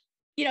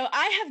 you know,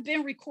 I have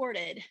been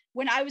recorded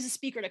when I was a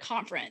speaker at a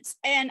conference,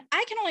 and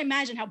I can only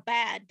imagine how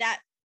bad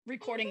that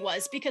recording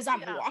was, because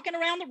I'm walking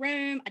around the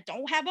room. I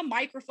don't have a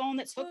microphone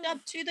that's hooked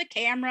up to the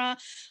camera.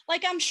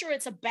 Like, I'm sure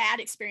it's a bad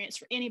experience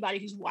for anybody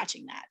who's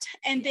watching that.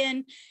 And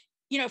then,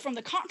 you know, from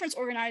the conference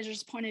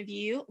organizer's point of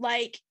view,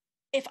 like,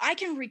 if I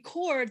can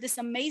record this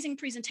amazing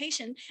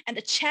presentation and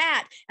the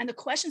chat and the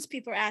questions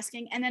people are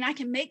asking, and then I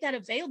can make that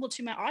available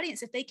to my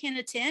audience if they can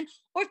attend,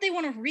 or if they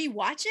want to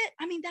rewatch it,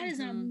 I mean, that is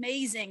an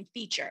amazing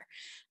feature.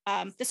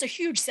 That's a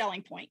huge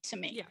selling point to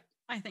me. Yeah,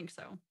 I think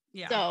so.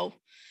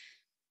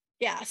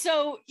 Yeah.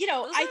 So, you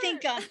know, I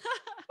think,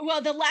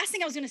 well, the last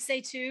thing I was going to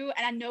say too,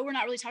 and I know we're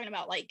not really talking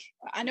about, like,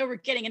 I know we're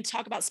getting into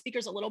talk about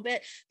speakers a little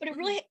bit, but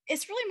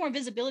it's really more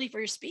visibility for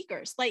your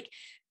speakers. Like,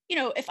 you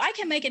know, if I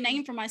can make a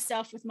name for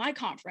myself with my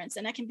conference,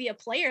 and I can be a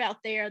player out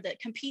there that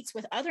competes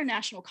with other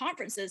national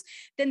conferences,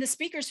 then the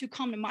speakers who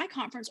come to my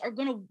conference are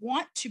going to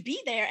want to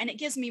be there. And it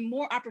gives me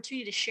more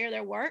opportunity to share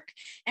their work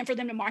and for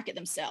them to market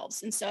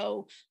themselves. And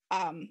so,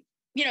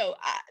 you know,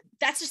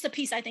 that's just the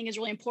piece I think is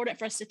really important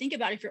for us to think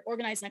about if you're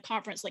organizing a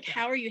conference. Like,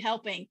 how are you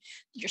helping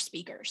your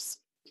speakers?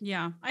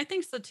 Yeah, I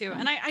think so too.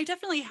 And I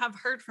definitely have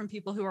heard from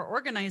people who are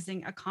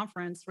organizing a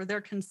conference where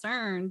they're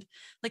concerned,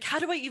 like, how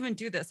do I even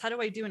do this? How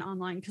do I do an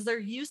online? Because they're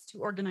used to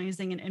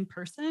organizing an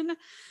in-person.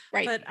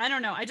 Right. But I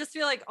don't know. I just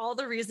feel like all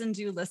the reasons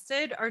you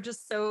listed are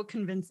just so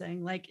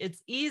convincing. Like,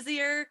 it's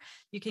easier.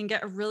 You can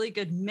get a really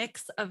good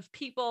mix of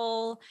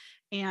people,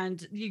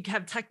 and you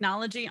have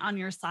technology on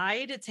your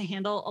side to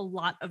handle a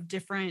lot of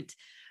different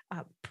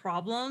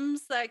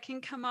problems that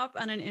can come up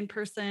on an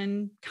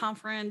in-person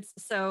conference.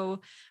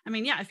 So, I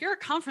mean, yeah, if you're a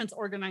conference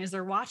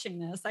organizer watching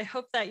this, I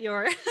hope that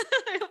you're,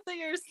 I hope that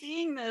you're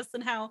seeing this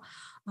and how,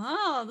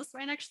 this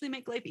might actually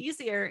make life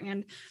easier.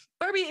 And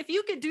Barbi, if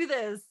you could do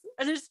this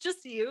and it's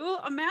just you,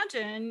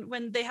 imagine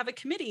when they have a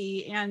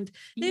committee and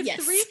they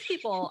have 3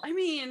 people. I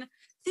mean,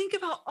 think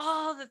about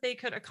all that they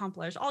could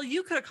accomplish, all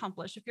you could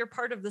accomplish if you're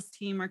part of this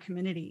team or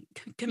committee.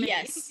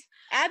 Yes,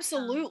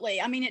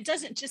 absolutely. I mean, it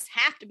doesn't just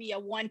have to be a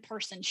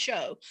one-person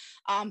show.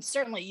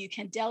 Certainly you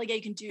can delegate,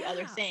 you can do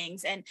other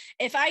things. And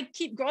if I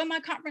keep growing my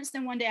conference,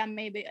 then one day I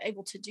may be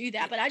able to do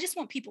that. But I just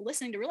want people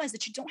listening to realize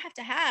that you don't have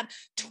to have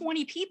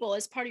 20 people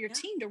as part of your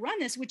team to run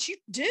this, which you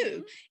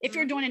do if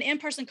you're doing an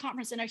in-person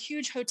conference in a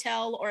huge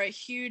hotel or a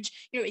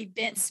huge, you know,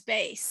 event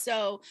space.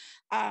 So,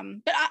 but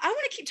I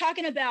want to keep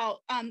talking about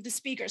the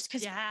speakers,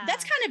 because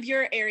that's kind of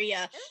your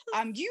area.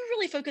 You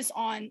really focus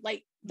on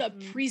like the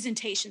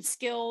presentation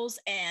skills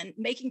and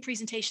making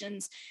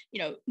presentations, you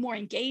know, more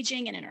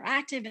engaging and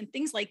interactive and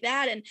things like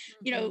that. And,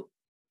 you know,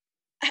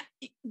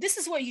 this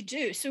is what you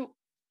do. So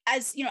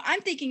as, you know,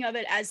 I'm thinking of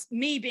it as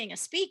me being a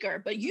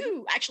speaker, but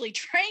you actually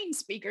train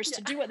speakers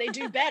to do what they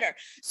do better.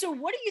 So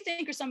what do you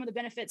think are some of the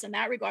benefits in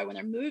that regard when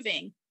they're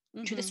moving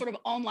to this sort of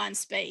online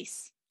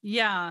space?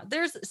 Yeah,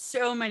 there's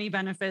so many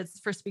benefits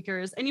for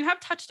speakers, and you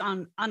have touched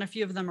on a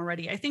few of them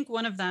already. I think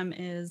one of them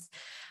is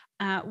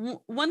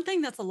one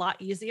thing that's a lot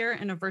easier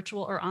in a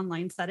virtual or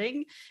online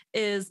setting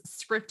is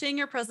scripting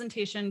your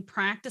presentation,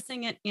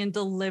 practicing it, and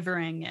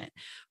delivering it,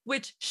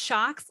 which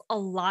shocks a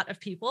lot of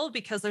people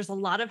because there's a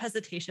lot of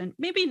hesitation,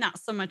 maybe not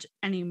so much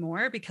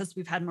anymore because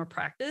we've had more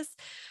practice,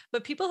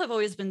 but people have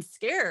always been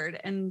scared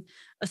and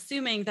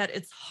assuming that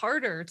it's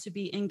harder to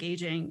be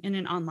engaging in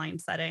an online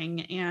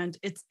setting, and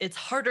it's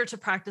harder to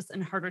practice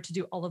and harder to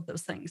do all of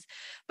those things.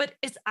 But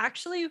it's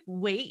actually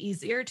way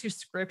easier to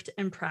script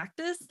and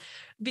practice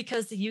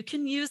because you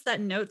can use that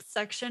notes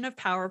section of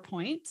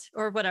PowerPoint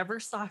or whatever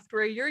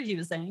software you're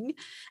using,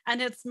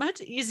 and it's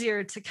much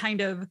easier to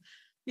kind of,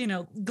 you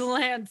know,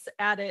 glance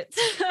at it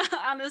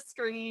on a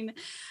screen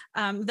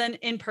than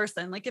in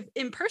person. Like if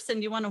in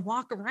person you want to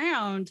walk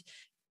around,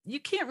 you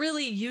can't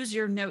really use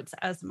your notes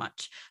as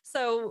much.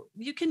 So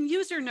you can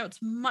use your notes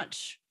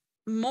much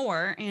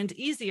more and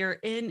easier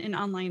in an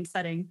online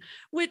setting,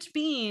 which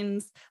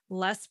means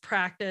less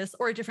practice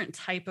or a different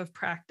type of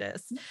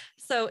practice.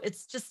 So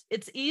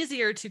it's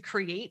easier to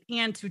create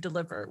and to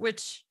deliver,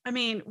 which, I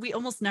mean, we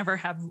almost never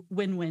have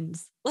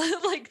win-wins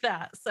like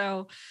that.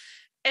 So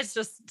it's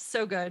just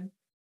so good.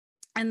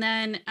 And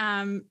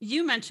then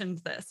you mentioned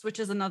this, which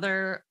is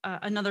another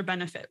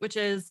benefit, which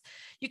is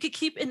you could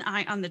keep an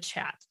eye on the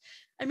chat.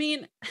 I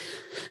mean,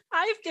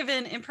 I've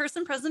given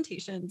in-person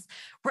presentations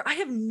where I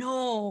have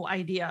no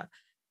idea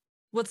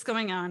what's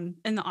going on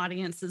in the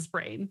audience's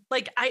brain.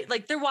 Like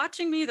they're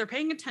watching me, they're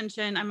paying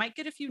attention. I might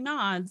get a few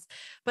nods,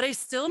 but I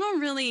still don't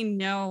really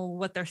know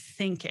what they're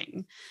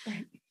thinking.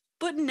 Right.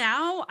 But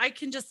now I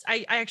can just,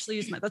 I actually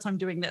use that's why I'm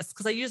doing this,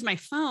 because I use my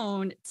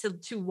phone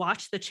to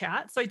watch the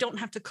chat. So I don't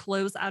have to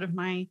close out of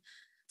my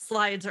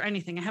slides or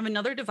anything. I have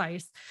another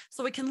device.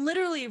 So I can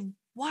literally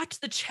watch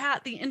the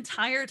chat the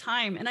entire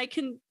time. And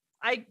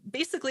I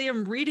basically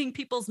am reading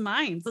people's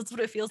minds. That's what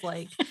it feels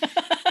like.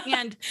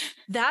 And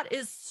that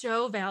is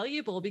so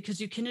valuable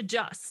because you can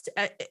adjust.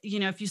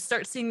 If you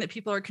start seeing that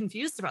people are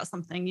confused about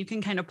something, you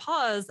can kind of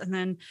pause and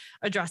then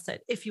address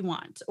it if you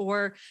want,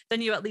 or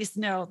then you at least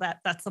know that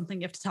that's something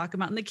you have to talk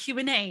about in the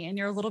Q&A and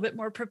you're a little bit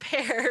more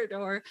prepared,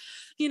 or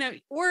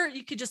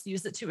you could just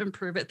use it to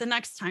improve it the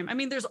next time. I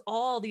mean, there's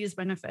all these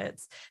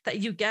benefits that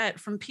you get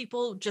from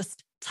people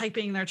just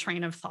typing their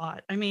train of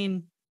thought. I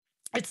mean,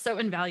 it's so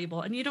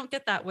invaluable, and you don't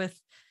get that with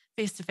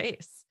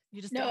face-to-face.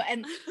 You just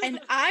and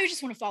I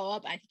just want to follow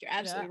up. I think you're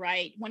absolutely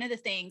right. One of the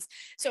things,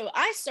 so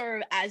I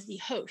serve as the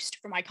host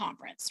for my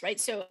conference, right?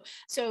 So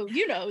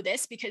you know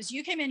this because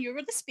you came in, you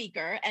were the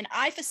speaker, and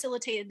I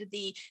facilitated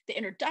the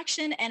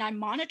introduction, and I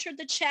monitored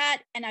the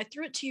chat, and I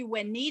threw it to you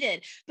when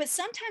needed. But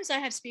sometimes I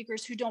have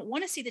speakers who don't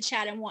want to see the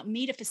chat and want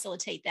me to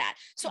facilitate that.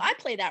 So I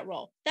play that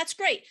role. That's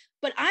great.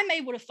 But I'm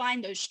able to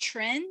find those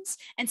trends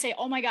and say,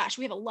 oh my gosh,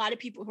 we have a lot of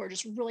people who are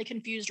just really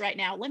confused right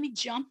now. Let me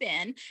jump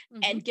in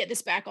and get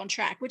this back on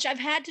track, which I've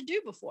had to do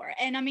before.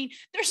 And I mean,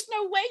 there's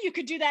no way you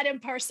could do that in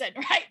person,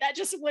 right? That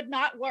just would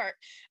not work.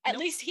 At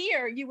least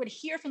here, you would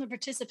hear from the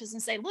participants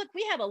and say, look,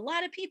 we have a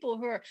lot of people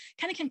who are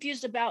kind of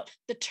confused about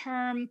the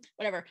term,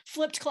 whatever,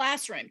 flipped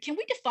classroom. Can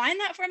we define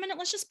that for a minute?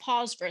 Let's just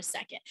pause for a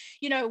second.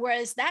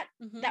 Whereas that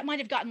might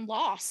have gotten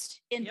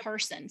lost in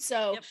person.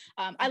 So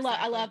I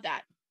love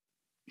that.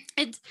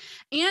 And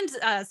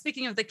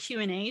speaking of the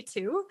Q&A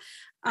too,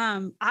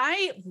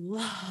 I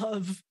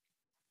love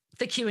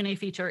the Q&A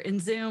feature in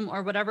Zoom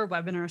or whatever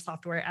webinar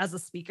software as a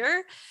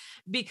speaker,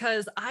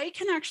 because I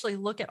can actually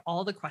look at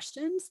all the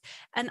questions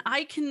and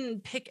I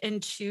can pick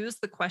and choose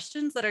the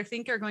questions that I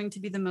think are going to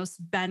be the most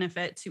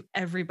benefit to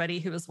everybody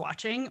who is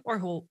watching or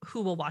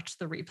who will watch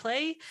the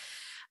replay.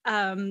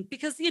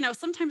 Because,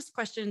 sometimes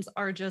questions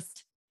are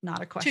just not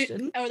a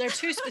question. They're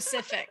too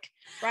specific,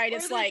 right?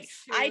 It's like,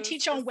 I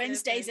teach on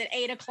Wednesdays at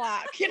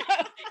 8:00,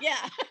 Yeah.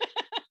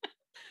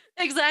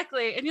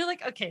 Exactly. And you're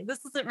like, okay, this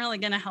isn't really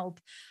going to help,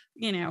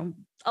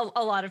 a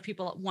lot of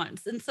people at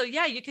once. And so,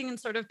 you can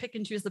sort of pick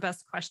and choose the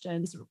best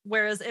questions.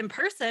 Whereas in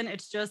person,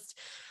 it's just,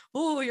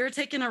 you're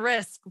taking a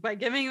risk by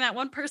giving that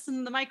one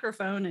person the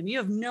microphone and you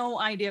have no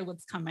idea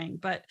what's coming.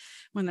 But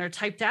when they're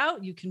typed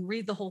out, you can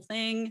read the whole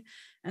thing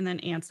and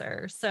then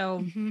answer.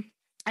 So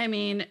I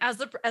mean,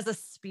 as a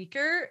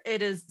speaker,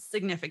 it is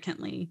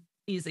significantly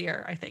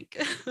easier, I think.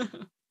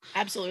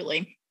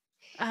 Absolutely.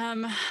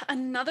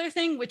 Another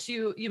thing which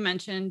you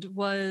mentioned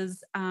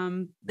was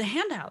the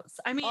handouts.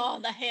 I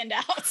mean, the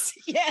handouts.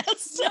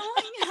 Yes.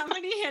 Knowing how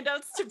many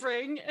handouts to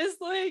bring is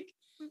like,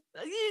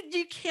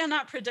 you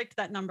cannot predict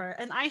that number.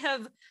 And I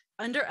have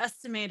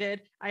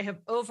underestimated, I have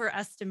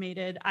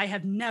overestimated, I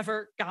have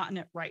never gotten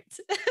it right.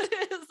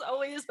 It has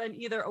always been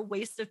either a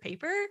waste of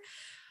paper,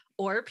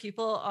 or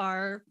people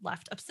are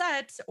left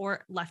upset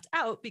or left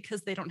out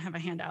because they don't have a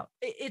handout.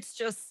 It's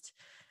just,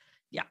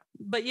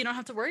 but you don't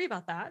have to worry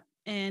about that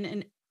in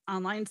an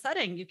online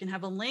setting. You can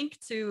have a link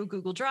to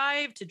Google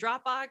Drive, to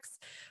Dropbox,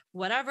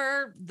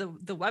 whatever.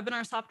 The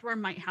webinar software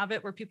might have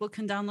it where people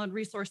can download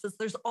resources.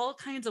 There's all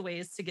kinds of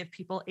ways to give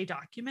people a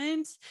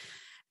document,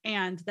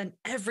 and then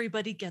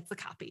everybody gets a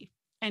copy.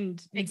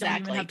 And you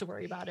don't even have to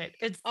worry about it.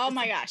 It's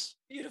my gosh.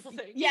 Beautiful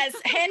thing. Yes.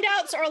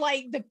 Handouts are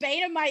like the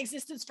bane of my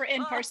existence for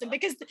in-person,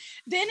 because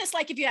then it's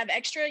like, if you have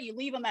extra, you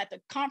leave them at the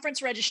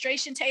conference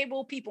registration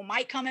table. People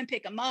might come and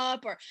pick them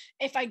up. Or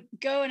if I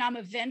go and I'm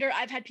a vendor,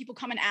 I've had people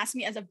come and ask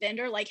me as a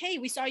vendor, like, hey,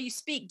 we saw you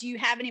speak. Do you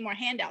have any more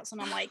handouts?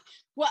 And I'm like,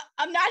 well,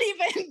 I'm not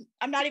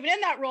even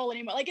in that role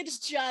anymore. Like, it's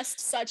just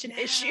such an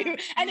issue,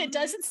 and it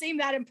doesn't seem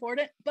that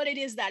important, but it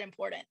is that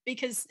important,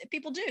 because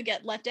people do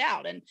get left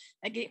out and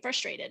get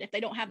frustrated if they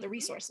don't have the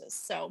resources.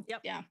 So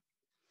yeah.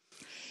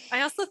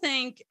 I also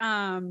think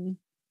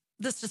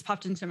this just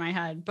popped into my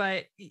head,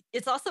 but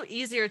it's also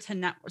easier to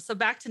network. So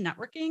back to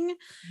networking.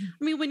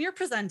 I mean, when you're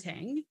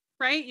presenting,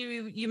 right,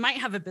 you might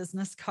have a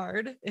business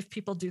card, if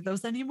people do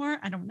those anymore.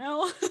 I don't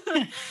know.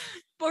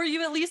 Or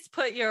you at least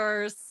put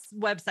your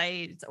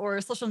website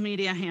or social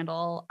media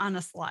handle on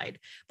a slide.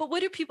 But what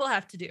do people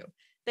have to do?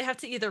 They have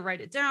to either write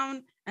it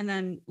down and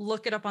then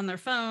look it up on their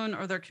phone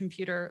or their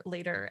computer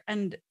later.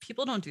 And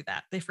people don't do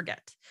that. They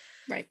forget.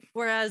 Right.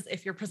 Whereas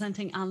if you're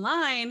presenting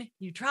online,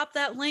 you drop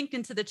that link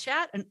into the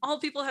chat and all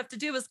people have to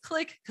do is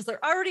click, because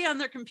they're already on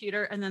their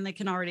computer, and then they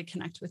can already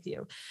connect with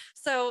you.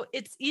 So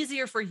it's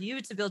easier for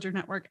you to build your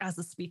network as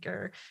a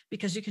speaker,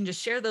 because you can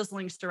just share those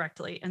links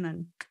directly, and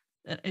then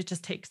it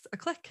just takes a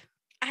click.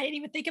 I didn't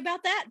even think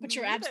about that, but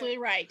you're absolutely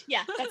right.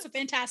 Yeah, that's a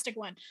fantastic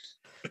one.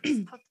 Popped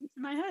into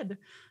my head.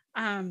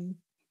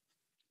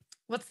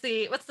 What's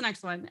the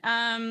next one?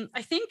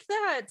 I think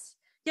that,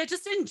 yeah,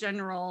 just in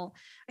general,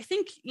 I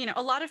think,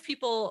 a lot of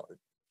people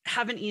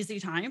have an easy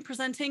time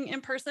presenting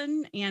in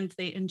person and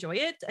they enjoy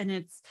it, and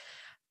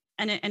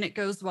it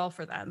goes well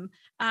for them.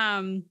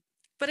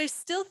 But I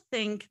still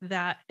think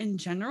that in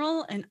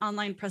general, an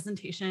online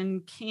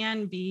presentation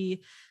can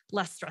be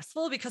less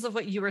stressful because of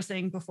what you were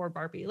saying before,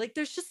 Barbie. Like,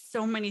 there's just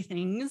so many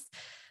things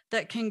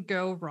that can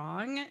go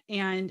wrong.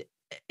 And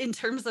in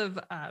terms of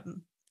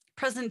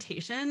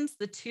presentations,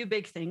 the two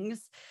big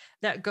things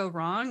that go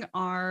wrong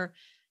are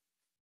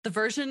the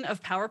version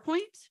of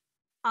PowerPoint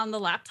on the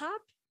laptop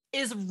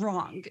is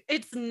wrong.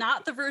 It's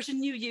not the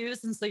version you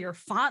use. And so your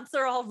fonts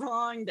are all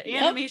wrong. The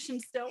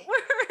animations don't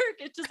work.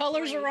 It just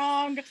colors are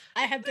wrong.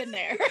 I have been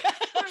there.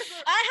 I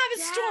have a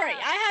story.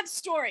 I have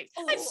story.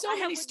 Oh, I have so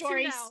many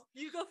stories.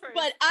 You go first.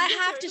 But I'm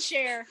going to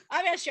share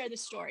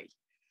this story.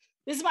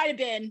 This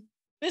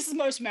is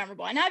most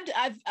memorable. And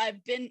I've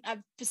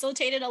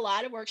facilitated a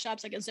lot of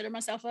workshops. I consider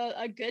myself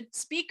a good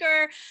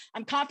speaker.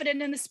 I'm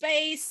confident in the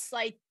space.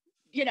 Like,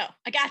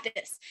 I got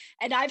this.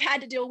 And I've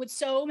had to deal with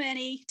so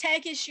many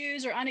tech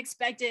issues or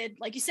unexpected,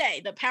 like you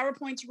say, the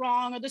PowerPoint's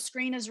wrong or the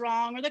screen is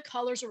wrong or the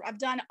colors are, I've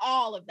done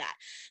all of that.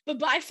 But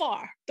by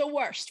far the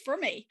worst for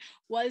me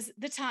was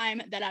the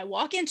time that I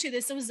walk into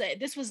this.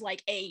 This was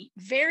like a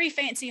very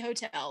fancy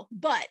hotel,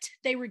 but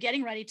they were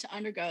getting ready to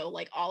undergo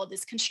like all of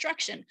this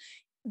construction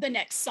the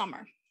next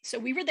summer. So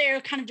we were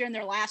there kind of during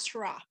their last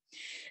hurrah.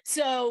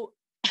 So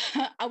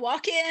I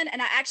walk in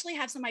and I actually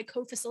have somebody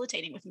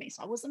co-facilitating with me.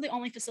 So I wasn't the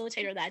only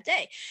facilitator that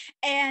day.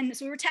 And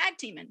so we were tag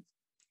teaming.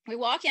 We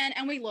walk in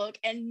and we look,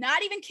 and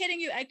not even kidding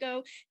you,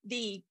 Echo,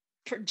 the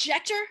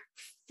projector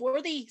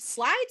for the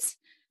slides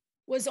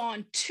was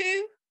on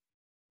 2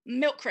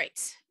 milk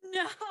crates.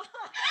 No.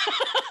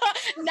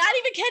 Not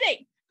even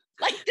kidding.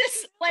 Like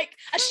this, like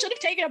I should have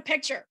taken a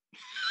picture.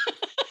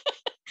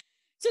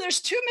 So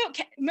there's 2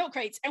 milk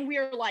crates, and we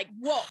are like,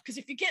 whoa, because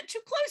if you get too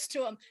close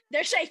to them,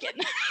 they're shaking.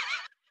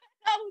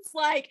 I was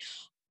like,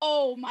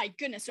 oh my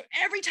goodness. So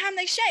every time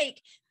they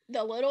shake,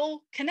 the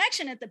little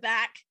connection at the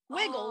back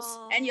wiggles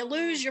and you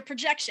lose your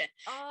projection.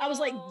 I was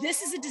like,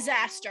 this is a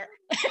disaster.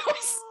 It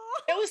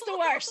was the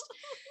worst.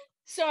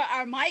 So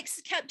our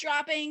mics kept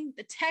dropping.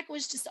 The tech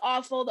was just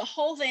awful. The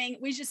whole thing,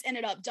 we just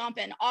ended up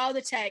dumping all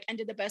the tech and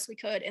did the best we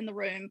could in the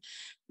room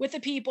with the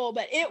people.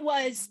 But it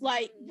was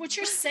like what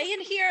you're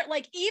saying here,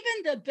 like even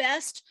the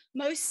best,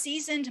 most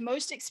seasoned,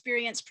 most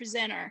experienced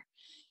presenter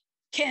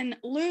can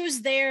lose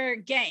their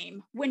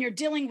game when you're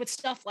dealing with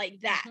stuff like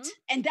that. Mm-hmm.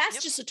 And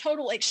that's just a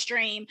total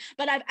extreme,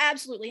 but I've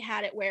absolutely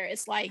had it where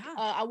it's like,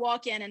 I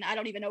walk in and I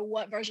don't even know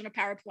what version of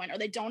PowerPoint, or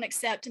they don't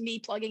accept me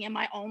plugging in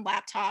my own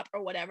laptop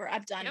or whatever.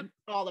 I've done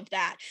all of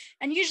that.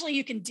 And usually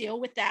you can deal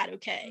with that.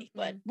 Okay.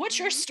 But what's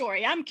your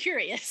story? I'm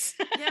curious.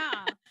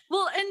 Yeah.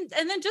 Well,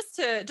 and then just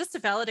to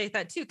validate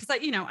that too, because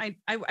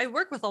I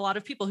work with a lot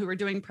of people who are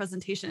doing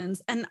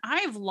presentations, and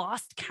I've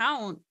lost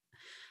count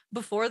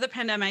before the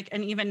pandemic,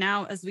 and even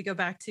now as we go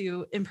back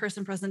to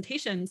in-person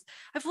presentations,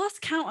 I've lost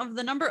count of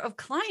the number of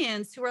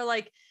clients who are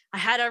like, I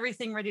had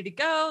everything ready to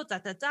go,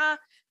 but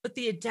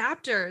the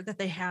adapter that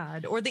they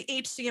had or the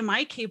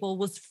HDMI cable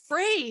was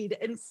frayed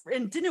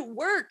and didn't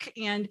work,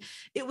 and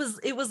it was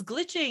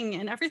glitching,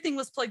 and everything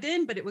was plugged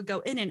in, but it would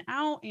go in and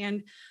out,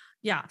 and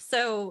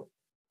so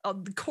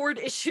the cord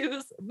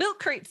issues. Milk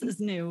crates is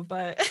new,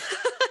 but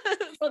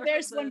well,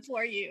 there's one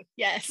for you.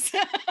 Yes.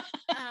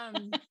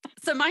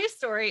 So my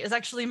story is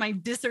actually my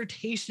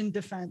dissertation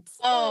defense.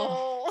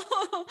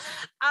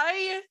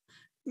 I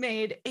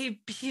made a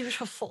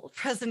beautiful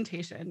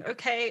presentation.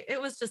 Okay. It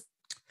was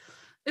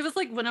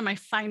like one of my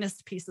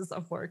finest pieces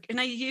of work. And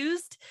I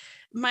used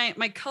my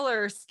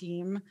color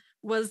scheme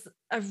was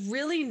a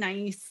really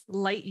nice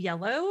light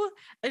yellow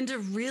and a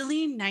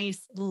really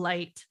nice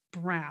light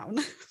brown.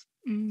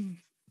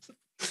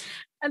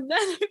 And then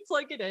I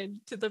plug it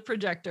into the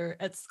projector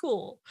at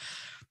school.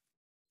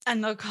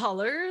 And the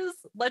colors,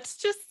 let's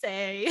just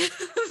say,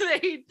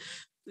 they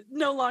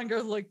no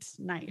longer looked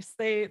nice.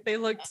 They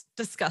looked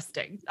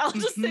disgusting. I'll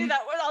just say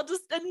that one.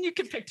 And you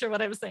can picture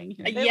what I was saying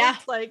here. They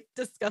looked like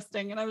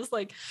disgusting. And I was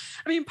like,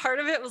 part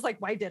of it was like,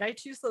 why did I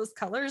choose those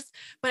colors?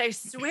 But I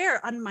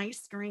swear on my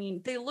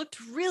screen, they looked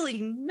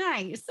really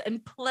nice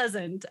and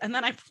pleasant. And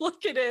then I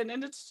plug it in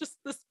and it's just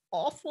this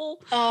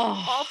awful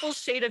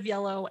shade of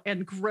yellow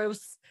and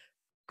gross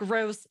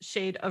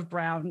shade of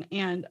brown.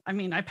 And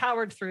I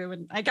powered through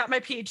and I got my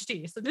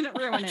PhD, so didn't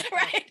ruin it.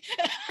 Right.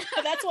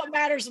 That's what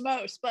matters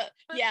most. But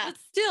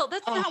still,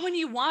 that's not when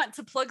you want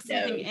to plug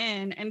something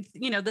in. And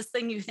this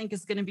thing you think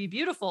is going to be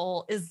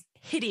beautiful is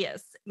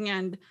hideous.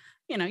 And,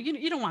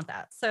 you don't want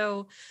that.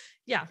 So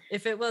yeah,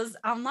 if it was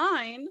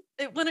online,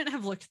 it wouldn't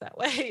have looked that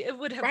way. It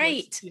would have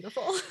looked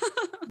beautiful.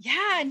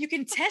 Yeah. And you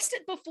can test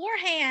it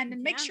beforehand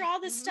and make sure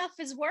all this stuff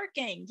is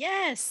working.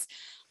 Yes.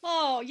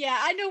 Oh yeah.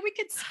 I know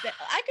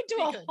I could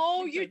do a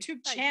whole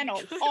YouTube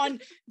channel on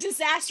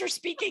disaster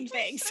speaking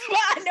things. But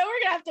I know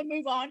we're gonna have to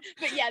move on.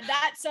 But yeah,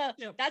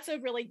 that's a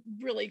really,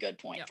 really good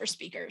point for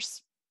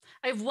speakers.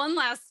 I have one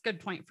last good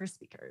point for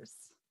speakers.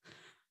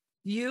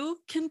 You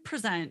can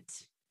present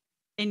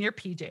in your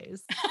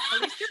PJs,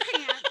 at least your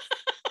pants,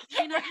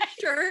 maybe not your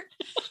shirt,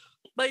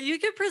 but you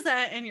could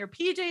present in your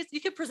PJs.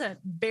 You could present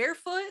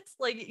barefoot,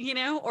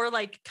 or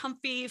like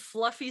comfy,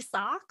 fluffy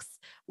socks,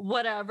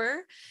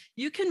 whatever.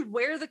 You can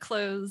wear the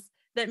clothes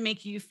that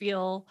make you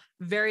feel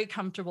very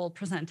comfortable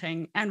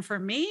presenting. And for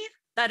me,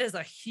 that is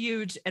a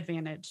huge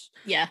advantage.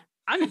 Yeah.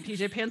 I'm in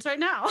PJ pants right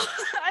now.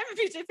 I'm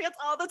in PJ pants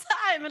all the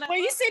time. And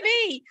you see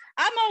me,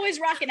 I'm always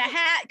rocking a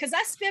hat because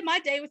I spend my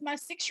day with my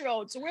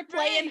 6-year-old. So we're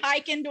playing,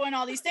 hiking, doing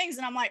all these things.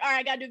 And I'm like, all right,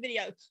 I got to do a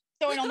video,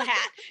 throwing on the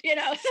hat, so,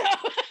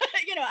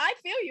 I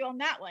feel you on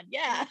that one.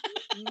 Yeah.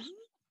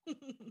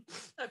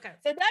 Okay.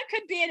 So that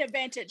could be an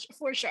advantage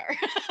for sure.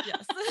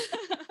 Yes.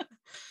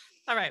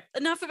 All right.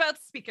 Enough about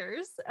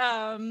speakers.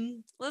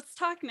 Let's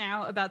talk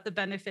now about the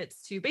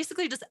benefits to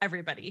basically just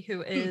everybody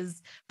who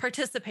is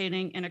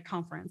participating in a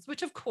conference,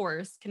 which of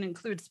course can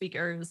include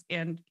speakers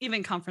and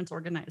even conference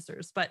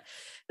organizers. But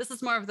this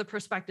is more of the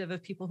perspective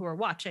of people who are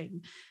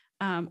watching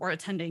or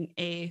attending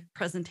a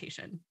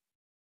presentation.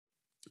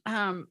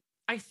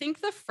 I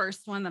think the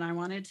first one that I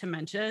wanted to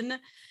mention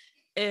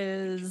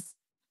is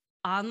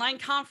online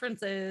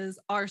conferences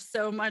are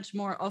so much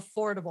more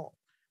affordable.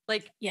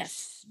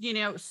 Yes,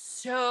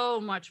 so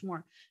much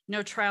more.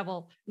 No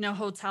travel, no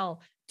hotel,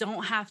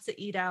 don't have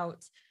to eat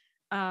out.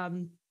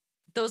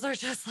 Those are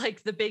just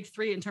like the big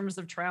three in terms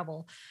of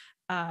travel.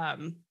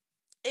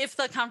 If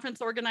the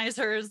conference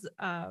organizers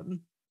are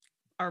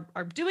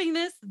doing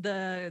this,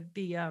 the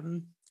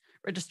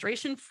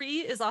registration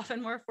fee is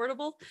often more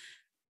affordable.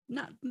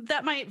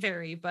 That might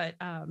vary, but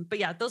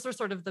yeah, those are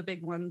sort of the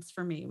big ones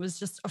for me. It was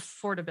just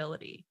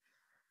affordability.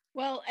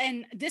 Well,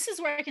 and this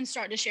is where I can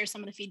start to share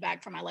some of the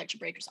feedback from my Lecture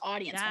Breakers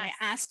audience. When I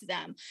asked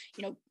them,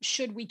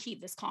 should we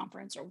keep this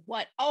conference or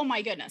what? Oh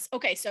my goodness.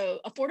 Okay. So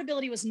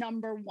affordability was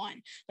number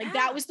one.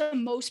 That was the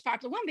most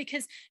popular one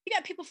because you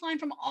got people flying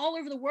from all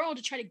over the world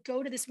to try to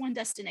go to this one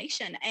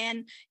destination.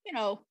 And,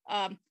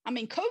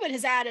 COVID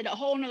has added a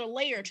whole nother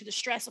layer to the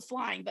stress of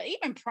flying, but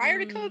even prior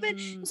to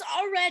COVID, it was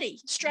already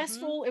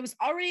stressful. It was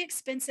already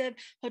expensive.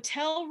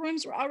 Hotel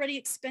rooms were already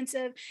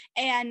expensive.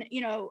 And,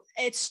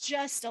 it's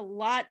just a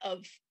lot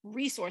of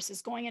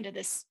resources going into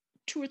this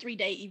 2 or 3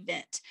 day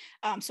event.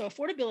 So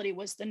affordability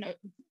was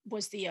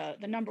the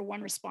number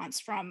one response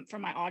from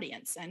my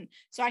audience. And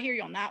so I hear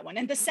you on that one.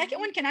 And the second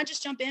one, can I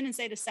just jump in and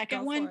say the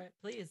second one? For it,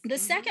 please. The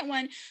second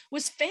one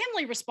was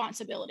family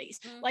responsibilities.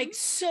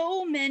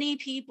 So many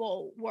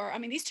people were,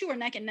 these two are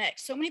neck and neck.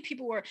 So many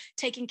people were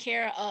taking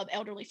care of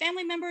elderly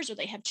family members, or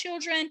they have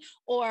children,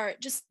 or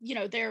just,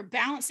 they're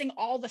balancing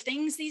all the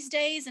things these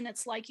days. And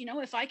it's like,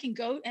 if I can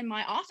go in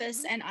my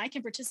office and I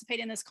can participate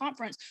in this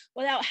conference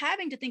without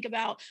having to think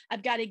about,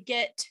 I've got to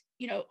get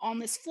on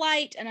this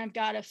flight and I've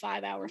got a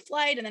 5-hour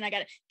flight and then I got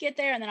to get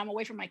there and then I'm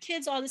away from my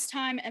kids all this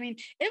time.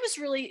 It was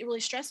really, really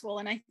stressful.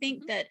 And I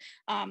think that,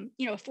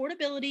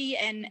 affordability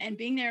and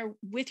being there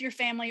with your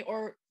family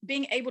or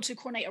being able to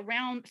coordinate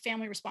around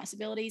family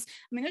responsibilities.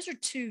 Those are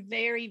two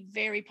very,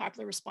 very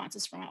popular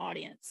responses from my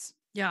audience.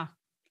 Yeah.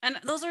 And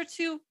those are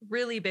two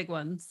really big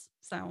ones.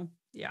 So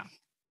yeah.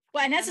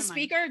 Well, and as a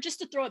speaker, just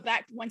to throw it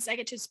back 1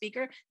 second to a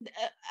speaker,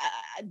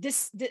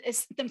 this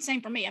is the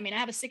same for me. I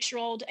have a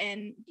 6-year-old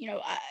and,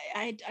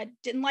 I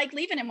didn't like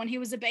leaving him when he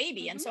was a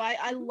baby. And so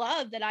I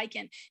love that I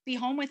can be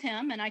home with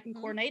him and I can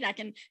coordinate. I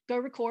can go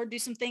record, do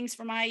some things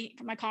for my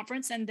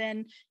conference and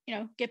then,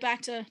 get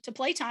back to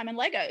playtime and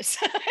Legos,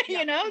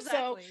 exactly.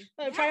 So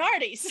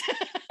priorities.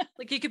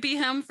 You could be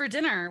home for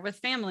dinner with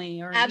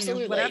family or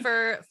absolutely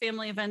whatever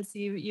family events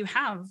you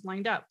have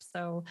lined up.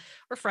 So,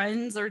 or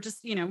friends or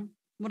just,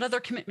 what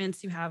other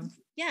commitments you have.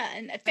 Yeah.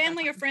 And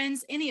family or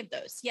friends, any of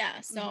those.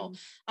 Yeah. So,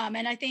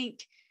 and I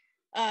think,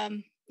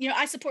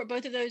 I support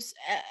both of those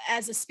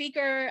as a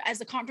speaker, as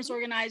a conference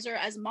organizer,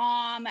 as a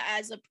mom,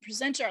 as a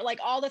presenter,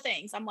 all the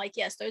things. I'm like,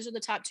 yes, those are the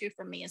top two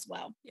for me as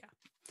well. Yeah.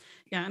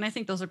 Yeah. And I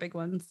think those are big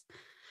ones.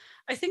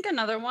 I think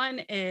another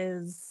one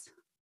is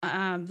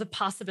the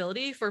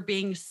possibility for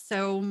being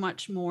so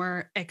much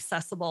more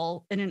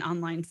accessible in an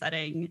online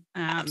setting.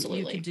 Absolutely.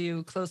 You can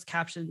do closed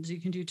captions, you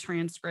can do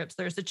transcripts.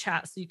 There's a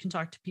chat so you can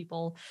talk to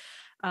people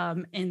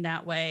in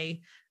that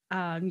way.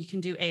 You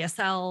can do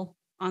ASL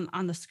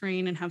on the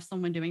screen and have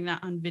someone doing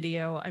that on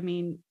video.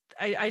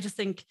 I just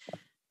think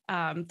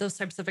those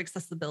types of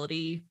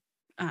accessibility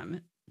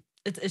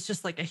it's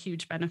just like a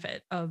huge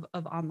benefit of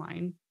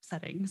online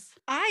settings.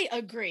 I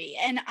agree.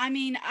 And I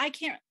mean, I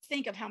can't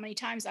think of how many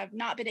times I've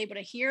not been able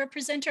to hear a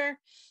presenter,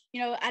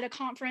 at a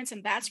conference,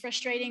 and that's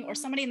frustrating. Or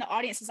somebody in the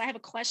audience says, I have a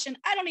question.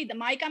 I don't need the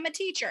mic. I'm a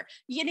teacher.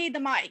 You need the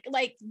mic.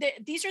 Like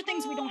these are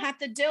things we don't have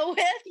to deal with,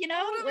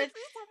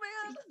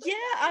 yeah,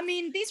 I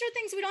mean, these are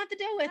things we don't have to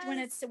deal with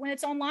when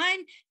it's online.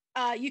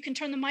 You can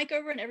turn the mic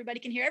over and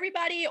everybody can hear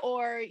everybody,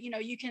 or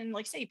you can,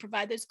 like say,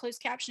 provide those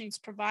closed captionings,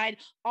 provide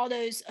all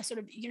those sort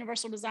of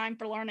universal design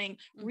for learning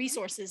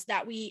resources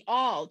that we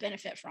all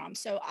benefit from.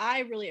 So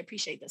I really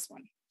appreciate this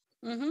one.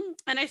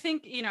 And I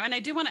think, and I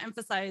do want to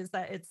emphasize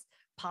that it's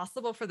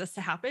possible for this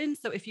to happen.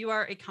 So if you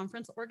are a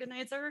conference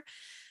organizer,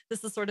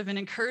 this is sort of an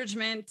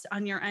encouragement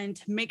on your end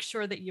to make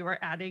sure that you are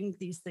adding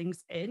these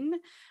things in.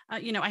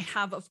 I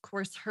have, of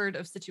course, heard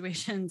of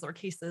situations or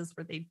cases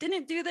where they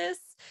didn't do this.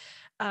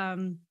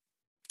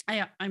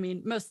 I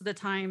mean, most of the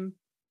time,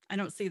 I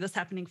don't see this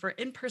happening for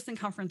in-person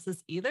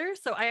conferences either.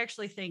 So I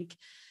actually think,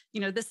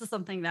 this is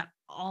something that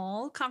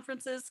all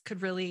conferences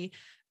could really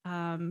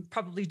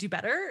probably do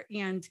better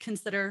and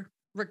consider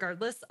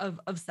regardless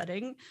of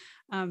setting.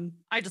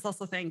 I just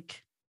also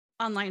think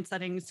online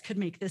settings could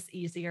make this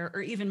easier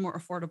or even more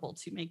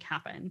affordable to make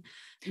happen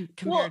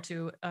compared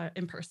to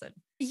in person.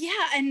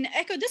 Yeah. And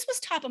Echo, this was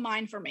top of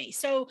mind for me.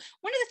 So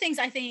one of the things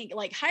I think,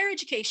 like higher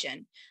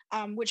education,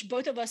 which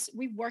both of us,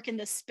 we work in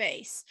this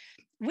space,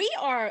 we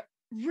are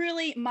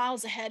really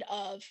miles ahead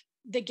of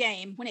the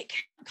game when it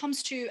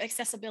comes to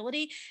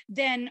accessibility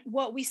than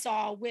what we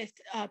saw with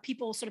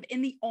people sort of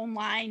in the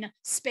online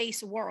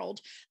space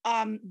world,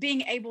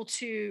 being able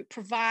to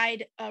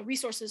provide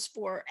resources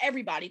for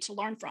everybody to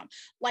learn from.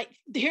 Like,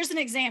 here's an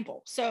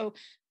example. So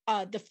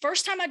the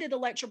first time I did the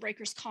Lecture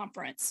Breakers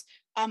conference,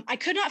 I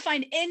could not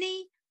find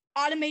any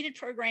automated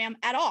program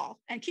at all.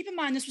 And keep in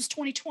mind, this was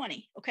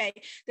 2020. Okay.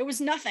 There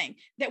was nothing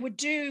that would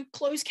do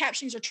closed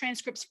captionings or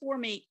transcripts for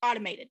me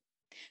automated.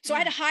 So I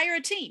had to hire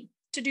a team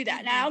to do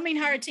that. Now, I don't mean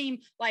hire a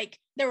team like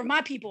they were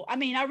my people. I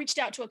mean, I reached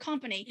out to a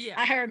company. Yeah.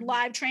 I hired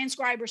live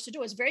transcribers to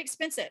do it. It's very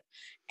expensive.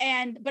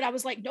 But I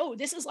was like, no,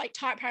 this is like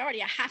top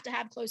priority. I have to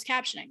have closed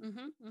captioning.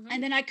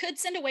 And then I could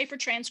send away for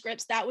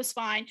transcripts. That was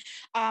fine.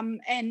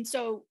 And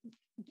so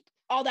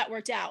all that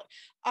worked out.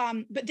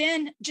 But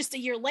then just a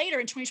year later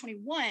in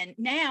 2021,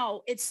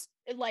 now it's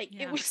like,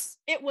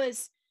 it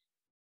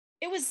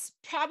was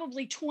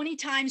probably 20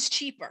 times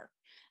cheaper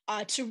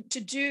to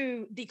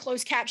do the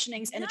closed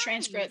captionings and the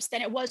transcripts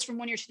than it was from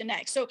one year to the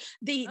next. So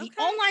the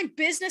online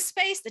business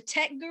space, the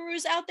tech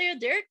gurus out there,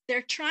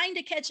 they're trying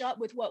to catch up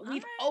with what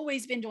we've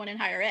always been doing in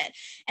higher ed.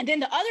 And then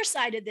the other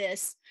side of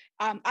this,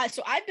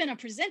 so I've been a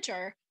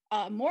presenter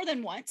more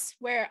than once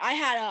where I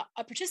had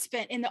a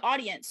participant in the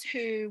audience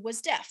who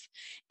was deaf.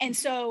 And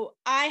so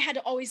I had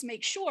to always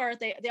make sure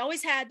they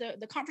always had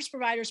the conference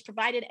providers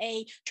provided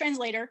a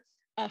translator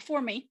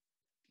for me,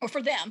 or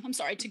for them, I'm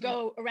sorry, to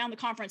go around the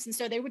conference. And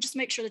so they would just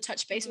make sure to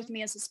touch base with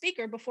me as a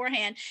speaker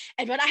beforehand.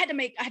 But I had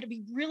to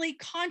be really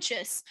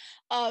conscious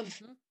of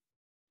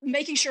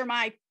making sure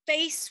my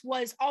face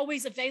was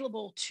always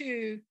available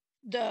to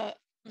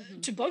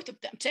to both of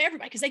them, to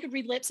everybody, because they could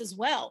read lips as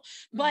well.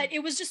 But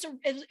it was just,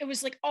 it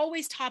was like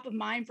always top of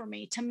mind for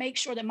me to make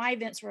sure that my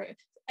events were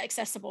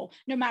accessible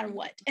no matter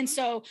what. And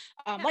so,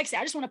 like I said,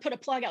 I just want to put a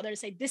plug out there to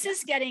say, this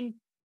is getting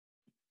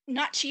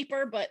not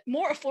cheaper, but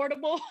more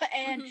affordable.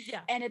 And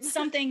and it's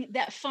something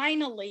that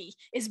finally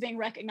is being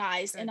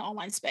recognized in the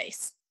online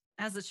space.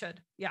 As it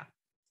should. Yeah.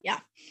 Yeah.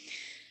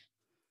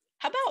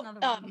 How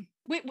about,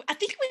 I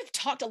think we've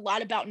talked a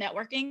lot about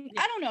networking.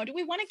 I don't know. Do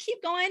we want to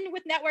keep going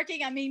with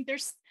networking? I mean,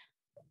 there's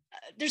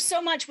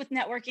so much with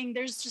networking.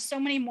 There's just so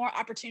many more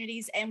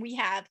opportunities, and we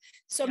have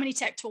so many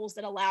tech tools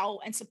that allow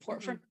and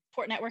support for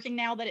networking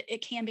now that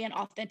it can be an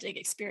authentic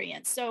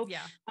experience. So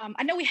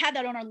I know we had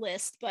that on our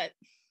list, but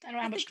I don't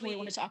know how much we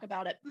want to talk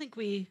about it. I think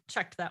we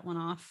checked that one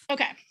off.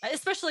 Okay.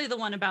 Especially the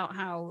one about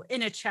how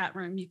in a chat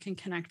room you can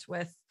connect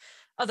with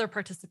other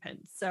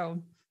participants.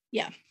 So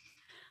yeah.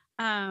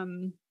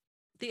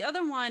 The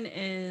other one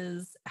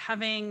is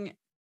having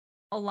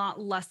a lot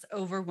less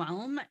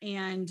overwhelm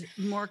and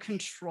more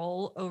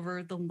control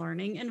over the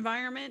learning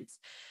environment,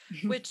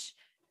 which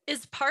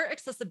is part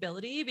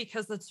accessibility,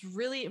 because it's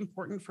really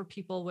important for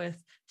people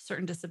with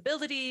certain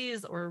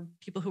disabilities or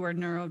people who are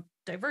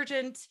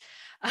neurodivergent.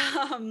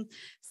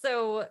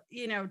 So,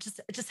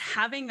 just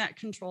having that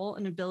control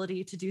and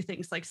ability to do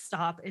things like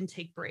stop and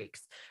take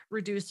breaks,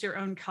 reduce your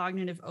own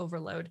cognitive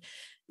overload,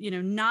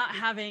 not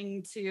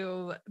having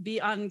to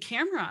be on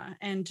camera,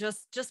 and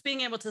just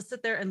being able to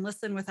sit there and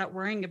listen without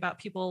worrying about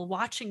people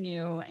watching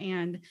you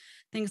and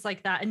things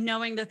like that. And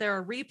knowing that there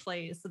are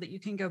replays so that you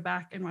can go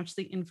back and watch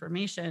the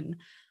information.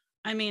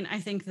 I mean, I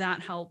think that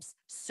helps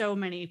so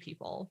many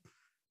people.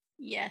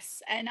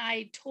 Yes. And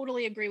I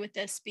totally agree with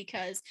this,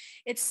 because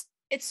it's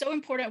so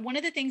important. One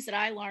of the things that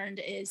I learned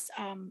is,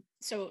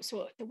 so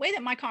the way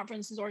that my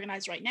conference is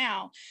organized right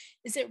now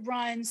is I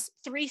run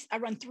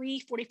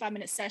three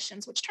 45-minute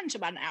sessions, which turn into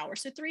about an hour.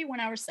 So 3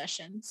 1-hour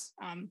sessions,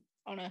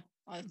 on a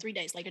 3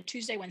 days, like a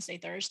Tuesday, Wednesday,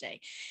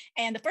 Thursday.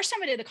 And the first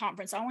time I did the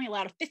conference, I only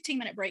allowed a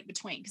 15-minute break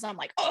between, because I'm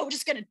like, oh, we're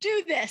just going to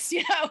do this,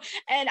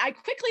 and I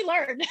quickly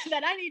learned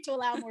that I need to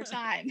allow more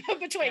time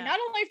between, not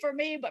only for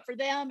me, but for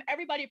them.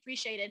 Everybody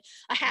appreciated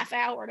a half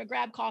hour to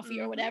grab coffee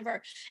or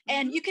whatever.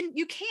 And you can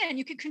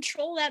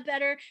control that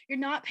better. You're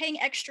not paying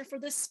extra for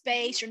the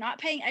space. You're not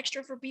paying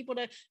extra for people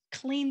to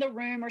clean the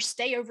room or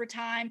stay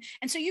overtime.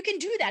 And so you can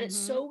do that. It's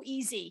so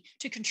easy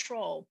to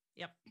control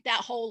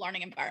that whole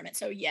learning environment.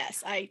 So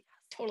yes, I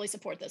totally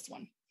support this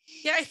one.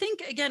 Yeah, I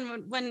think,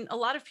 again, when a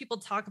lot of people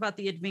talk about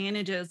the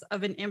advantages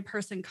of an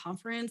in-person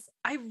conference,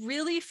 I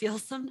really feel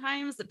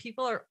sometimes that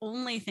people are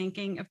only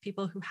thinking of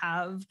people who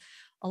have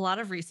a lot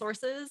of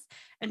resources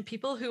and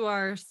people who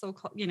are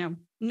so-called,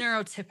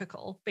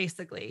 neurotypical,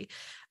 basically.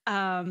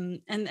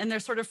 And they're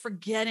sort of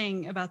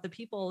forgetting about the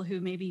people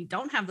who maybe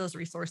don't have those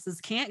resources,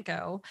 can't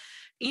go,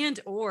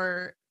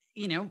 or,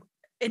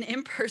 an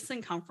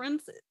in-person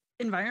conference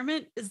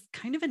environment is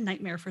kind of a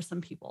nightmare for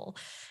some people.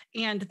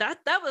 And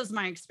that was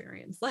my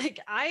experience.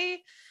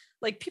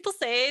 People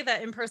say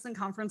that in-person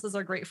conferences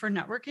are great for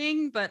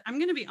networking, but I'm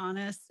going to be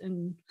honest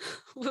and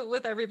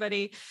with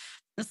everybody,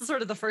 this is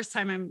sort of the first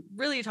time I'm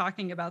really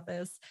talking about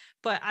this,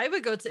 but I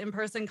would go to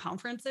in-person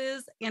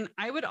conferences and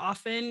I would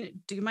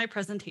often do my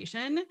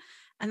presentation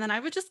and then I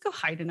would just go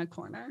hide in a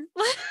corner.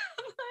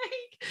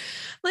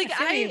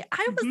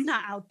 I was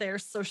not out there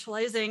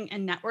socializing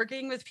and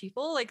networking with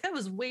people. Like, that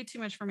was way too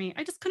much for me.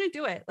 I just couldn't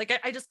do it.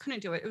 I just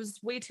couldn't do it. It was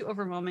way too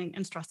overwhelming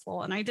and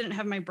stressful. And I didn't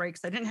have my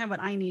breaks. I didn't have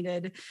what I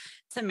needed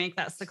to make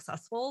that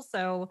successful.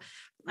 So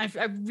I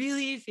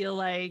really feel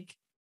like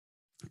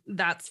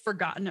that's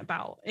forgotten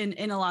about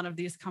in a lot of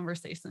these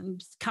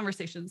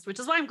conversations, which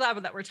is why I'm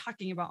glad that we're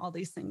talking about all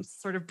these things,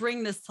 sort of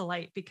bring this to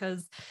light,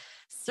 because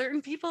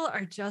certain people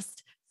are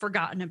just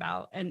forgotten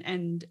about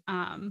and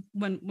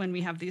when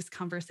we have these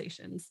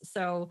conversations.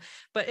 So,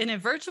 but in a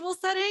virtual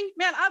setting,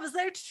 man, I was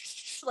there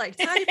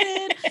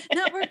typing,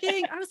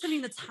 networking. I was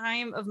having the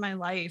time of my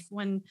life,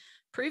 when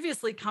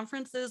previously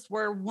conferences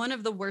were one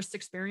of the worst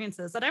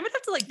experiences, that I would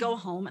have to go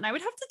home and I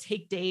would have to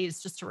take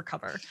days just to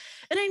recover.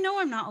 And I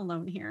know I'm not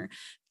alone here.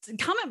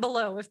 Comment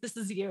below if this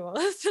is you.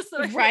 It's just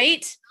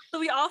right. So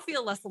we all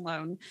feel less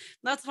alone.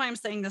 That's why I'm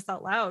saying this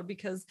out loud,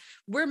 because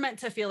we're meant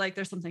to feel like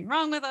there's something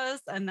wrong with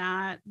us and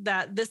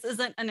that this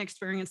isn't an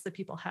experience that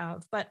people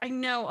have. But I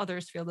know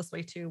others feel this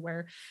way too,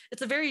 where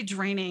it's a very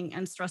draining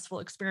and stressful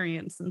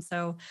experience. And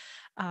so,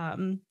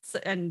 and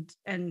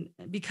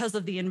because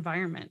of the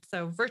environment,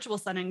 so virtual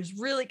settings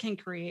really can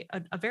create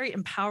a very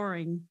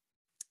empowering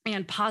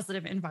and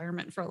positive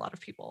environment for a lot of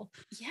people.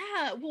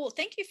 Yeah. Well,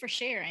 thank you for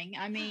sharing.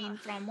 I mean,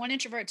 from one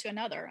introvert to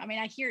another. I mean,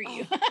 I hear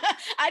you.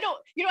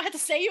 You don't have to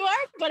say you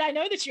are, but I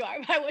know that you are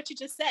by what you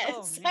just said.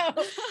 I'm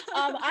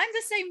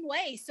the same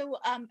way. So,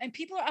 and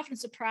people are often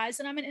surprised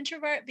that I'm an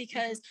introvert,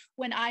 because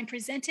when I'm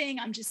presenting,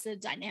 I'm just a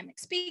dynamic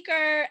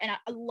speaker, and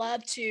I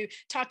love to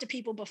talk to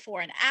people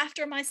before and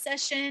after my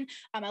session.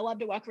 I love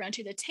to walk around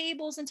to the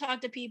tables and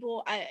talk to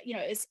people.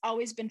 It's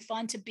always been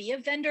fun to be a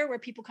vendor where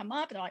people come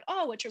up and they're like,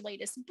 oh, what's your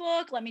latest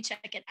book? Let me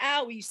check it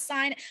out. Will you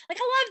sign it? I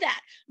love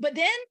that. But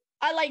then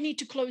I need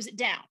to close it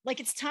down.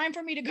 It's time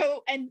for me to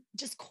go and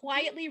just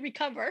quietly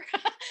recover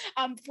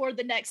for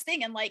the next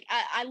thing. And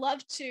I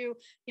love to,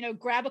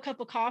 grab a cup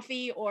of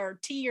coffee or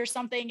tea or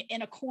something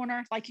in a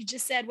corner, like you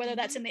just said, whether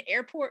that's in the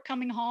airport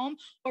coming home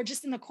or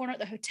just in the corner at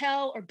the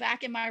hotel or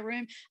back in my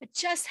room. I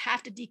just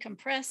have to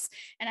decompress,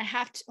 and I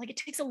have to, it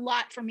takes a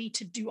lot for me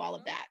to do all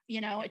of that.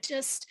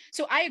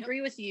 So I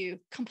agree with you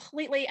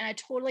completely. And I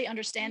totally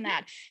understand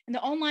that. And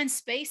the online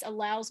space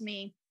allows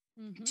me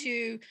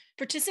to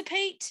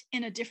participate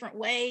in a different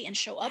way and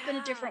show up in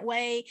a different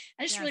way.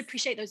 I just really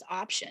appreciate those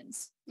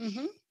options.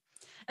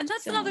 And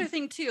that's another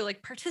thing too,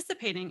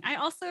 participating. I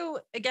also,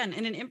 again,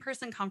 in an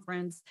in-person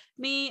conference,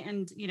 me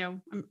and,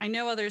 I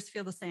know others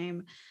feel the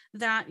same,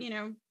 that,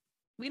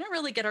 we don't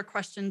really get our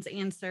questions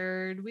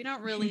answered. We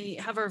don't really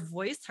have our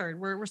voice heard.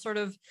 We're sort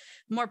of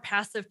more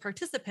passive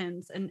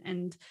participants,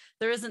 and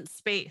there isn't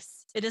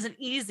space. It isn't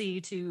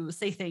easy to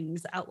say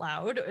things out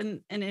loud,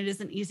 and it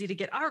isn't easy to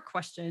get our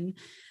question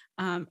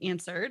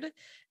answered.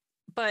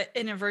 But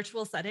in a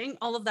virtual setting,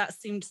 all of that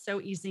seemed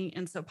so easy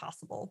and so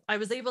possible. I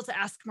was able to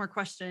ask more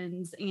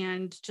questions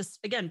and just,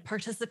 again,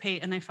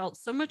 participate. And I felt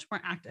so much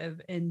more active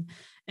in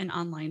an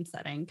online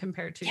setting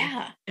compared to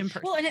in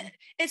person. Well, and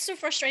it's so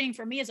frustrating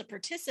for me as a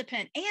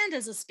participant and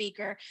as a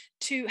speaker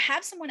to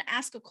have someone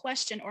ask a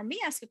question or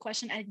me ask a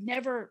question and I'd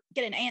never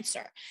get an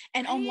answer.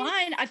 And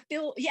online, I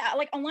feel,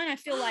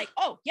 like,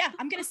 oh yeah,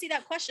 I'm going to see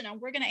that question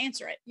and we're going to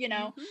answer it,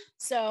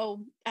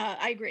 So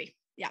I agree.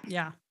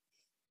 Yeah,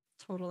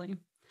 totally.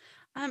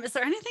 Is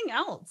there anything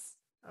else?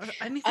 Or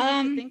anything you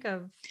can think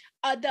of?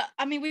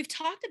 We've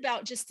talked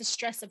about just the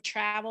stress of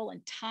travel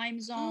and time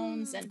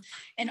zones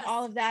and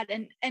all of that.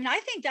 And I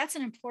think that's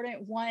an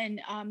important one.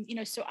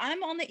 So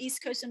I'm on the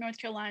East Coast of North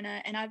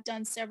Carolina, and I've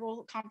done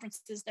several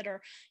conferences that are,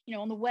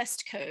 on the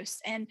West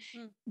Coast. And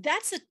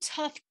that's a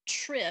tough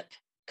trip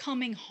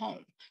coming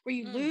home, where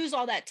you lose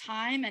all that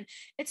time. And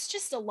it's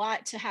just a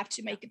lot to have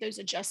to make those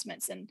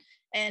adjustments. And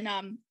And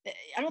I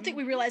don't think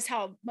we realize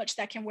how much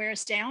that can wear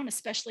us down,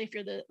 especially if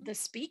you're the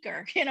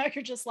speaker.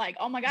 You're just like,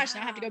 oh my gosh,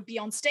 now I have to go be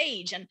on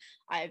stage, and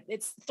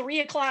it's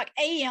 3:00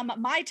 a.m.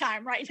 my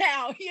time right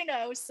now.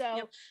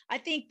 So I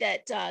think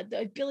that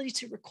the ability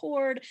to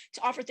record,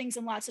 to offer things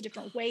in lots of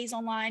different ways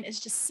online is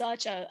just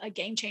such a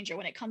game changer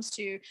when it comes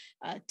to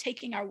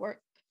taking our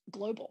work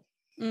global.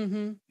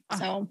 Mm-hmm.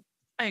 So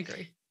I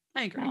agree.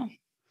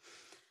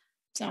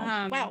 So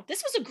wow,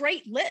 this was a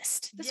great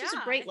list. This was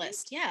a great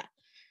list. Yeah.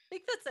 I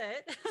think that's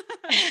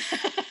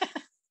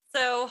it.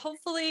 So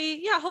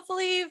hopefully,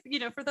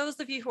 for those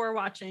of you who are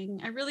watching,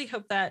 I really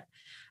hope that,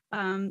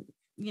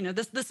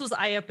 this was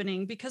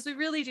eye-opening, because we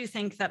really do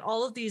think that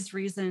all of these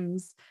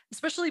reasons,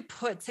 especially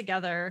put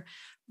together,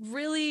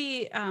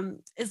 really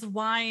is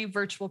why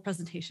virtual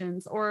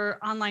presentations or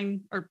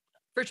online or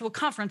virtual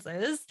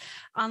conferences,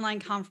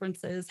 online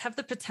conferences have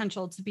the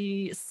potential to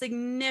be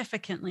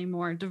significantly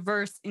more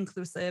diverse,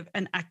 inclusive,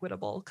 and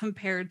equitable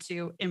compared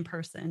to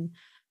in-person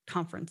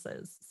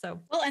conferences. So,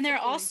 well, and they're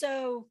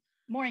also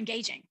more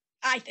engaging,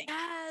 I think.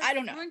 Yes, I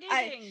don't know. More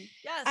engaging.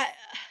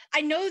 I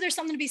know there's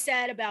something to be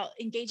said about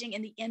engaging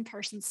in the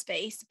in-person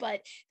space,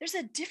 but there's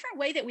a different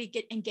way that we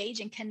get engage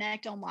and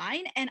connect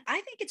online. And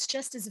I think it's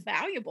just as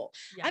valuable.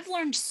 Yes. I've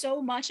learned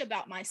so much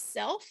about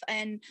myself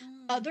and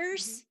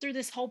others through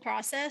this whole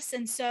process.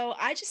 And so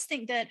I just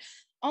think that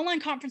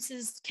online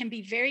conferences can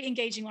be very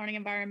engaging learning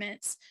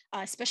environments,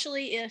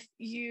 especially if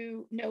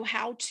you know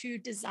how to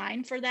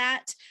design for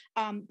that,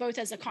 both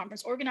as a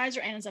conference organizer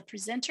and as a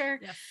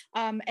presenter. Yes.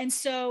 And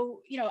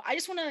so, I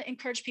just want to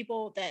encourage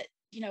people that,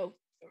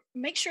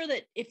 make sure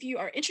that if you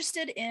are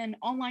interested in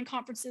online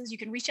conferences, you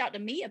can reach out to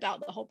me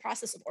about the whole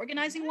process of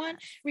organizing one.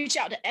 Reach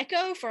out to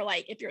Echo for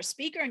if you're a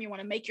speaker and you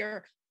want to make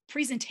your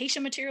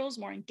presentation materials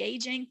more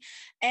engaging.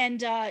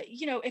 And,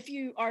 if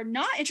you are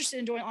not interested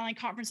in doing online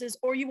conferences,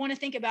 or you want to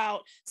think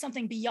about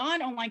something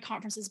beyond online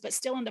conferences, but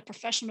still in the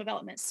professional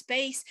development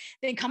space,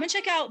 then come and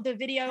check out the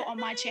video on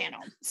my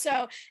channel.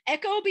 So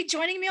Echo will be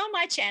joining me on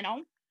my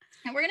channel,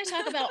 and we're going to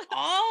talk about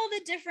all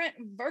the different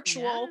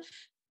virtual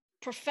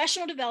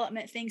professional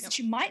development things that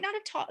you might not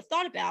have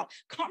thought about.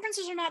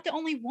 Conferences are not the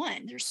only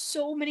one. There's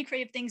so many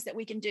creative things that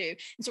we can do.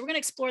 And so we're going to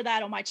explore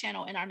that on my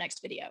channel in our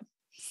next video.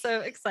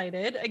 So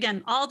excited.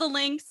 Again, all the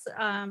links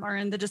are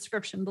in the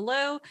description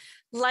below.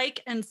 Like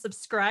and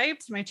subscribe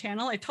to my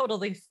channel. I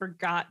totally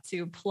forgot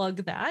to plug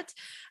that.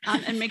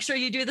 And make sure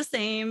you do the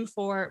same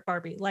for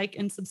Barbie. Like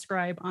and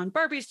subscribe on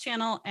Barbie's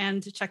channel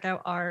and check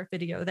out our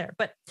video there.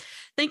 But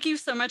thank you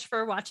so much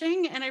for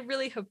watching. And I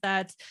really hope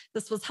that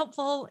this was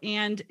helpful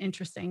and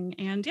interesting.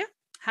 And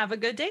have a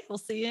good day. We'll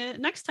see you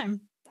next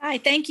time.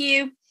 Bye. Thank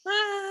you.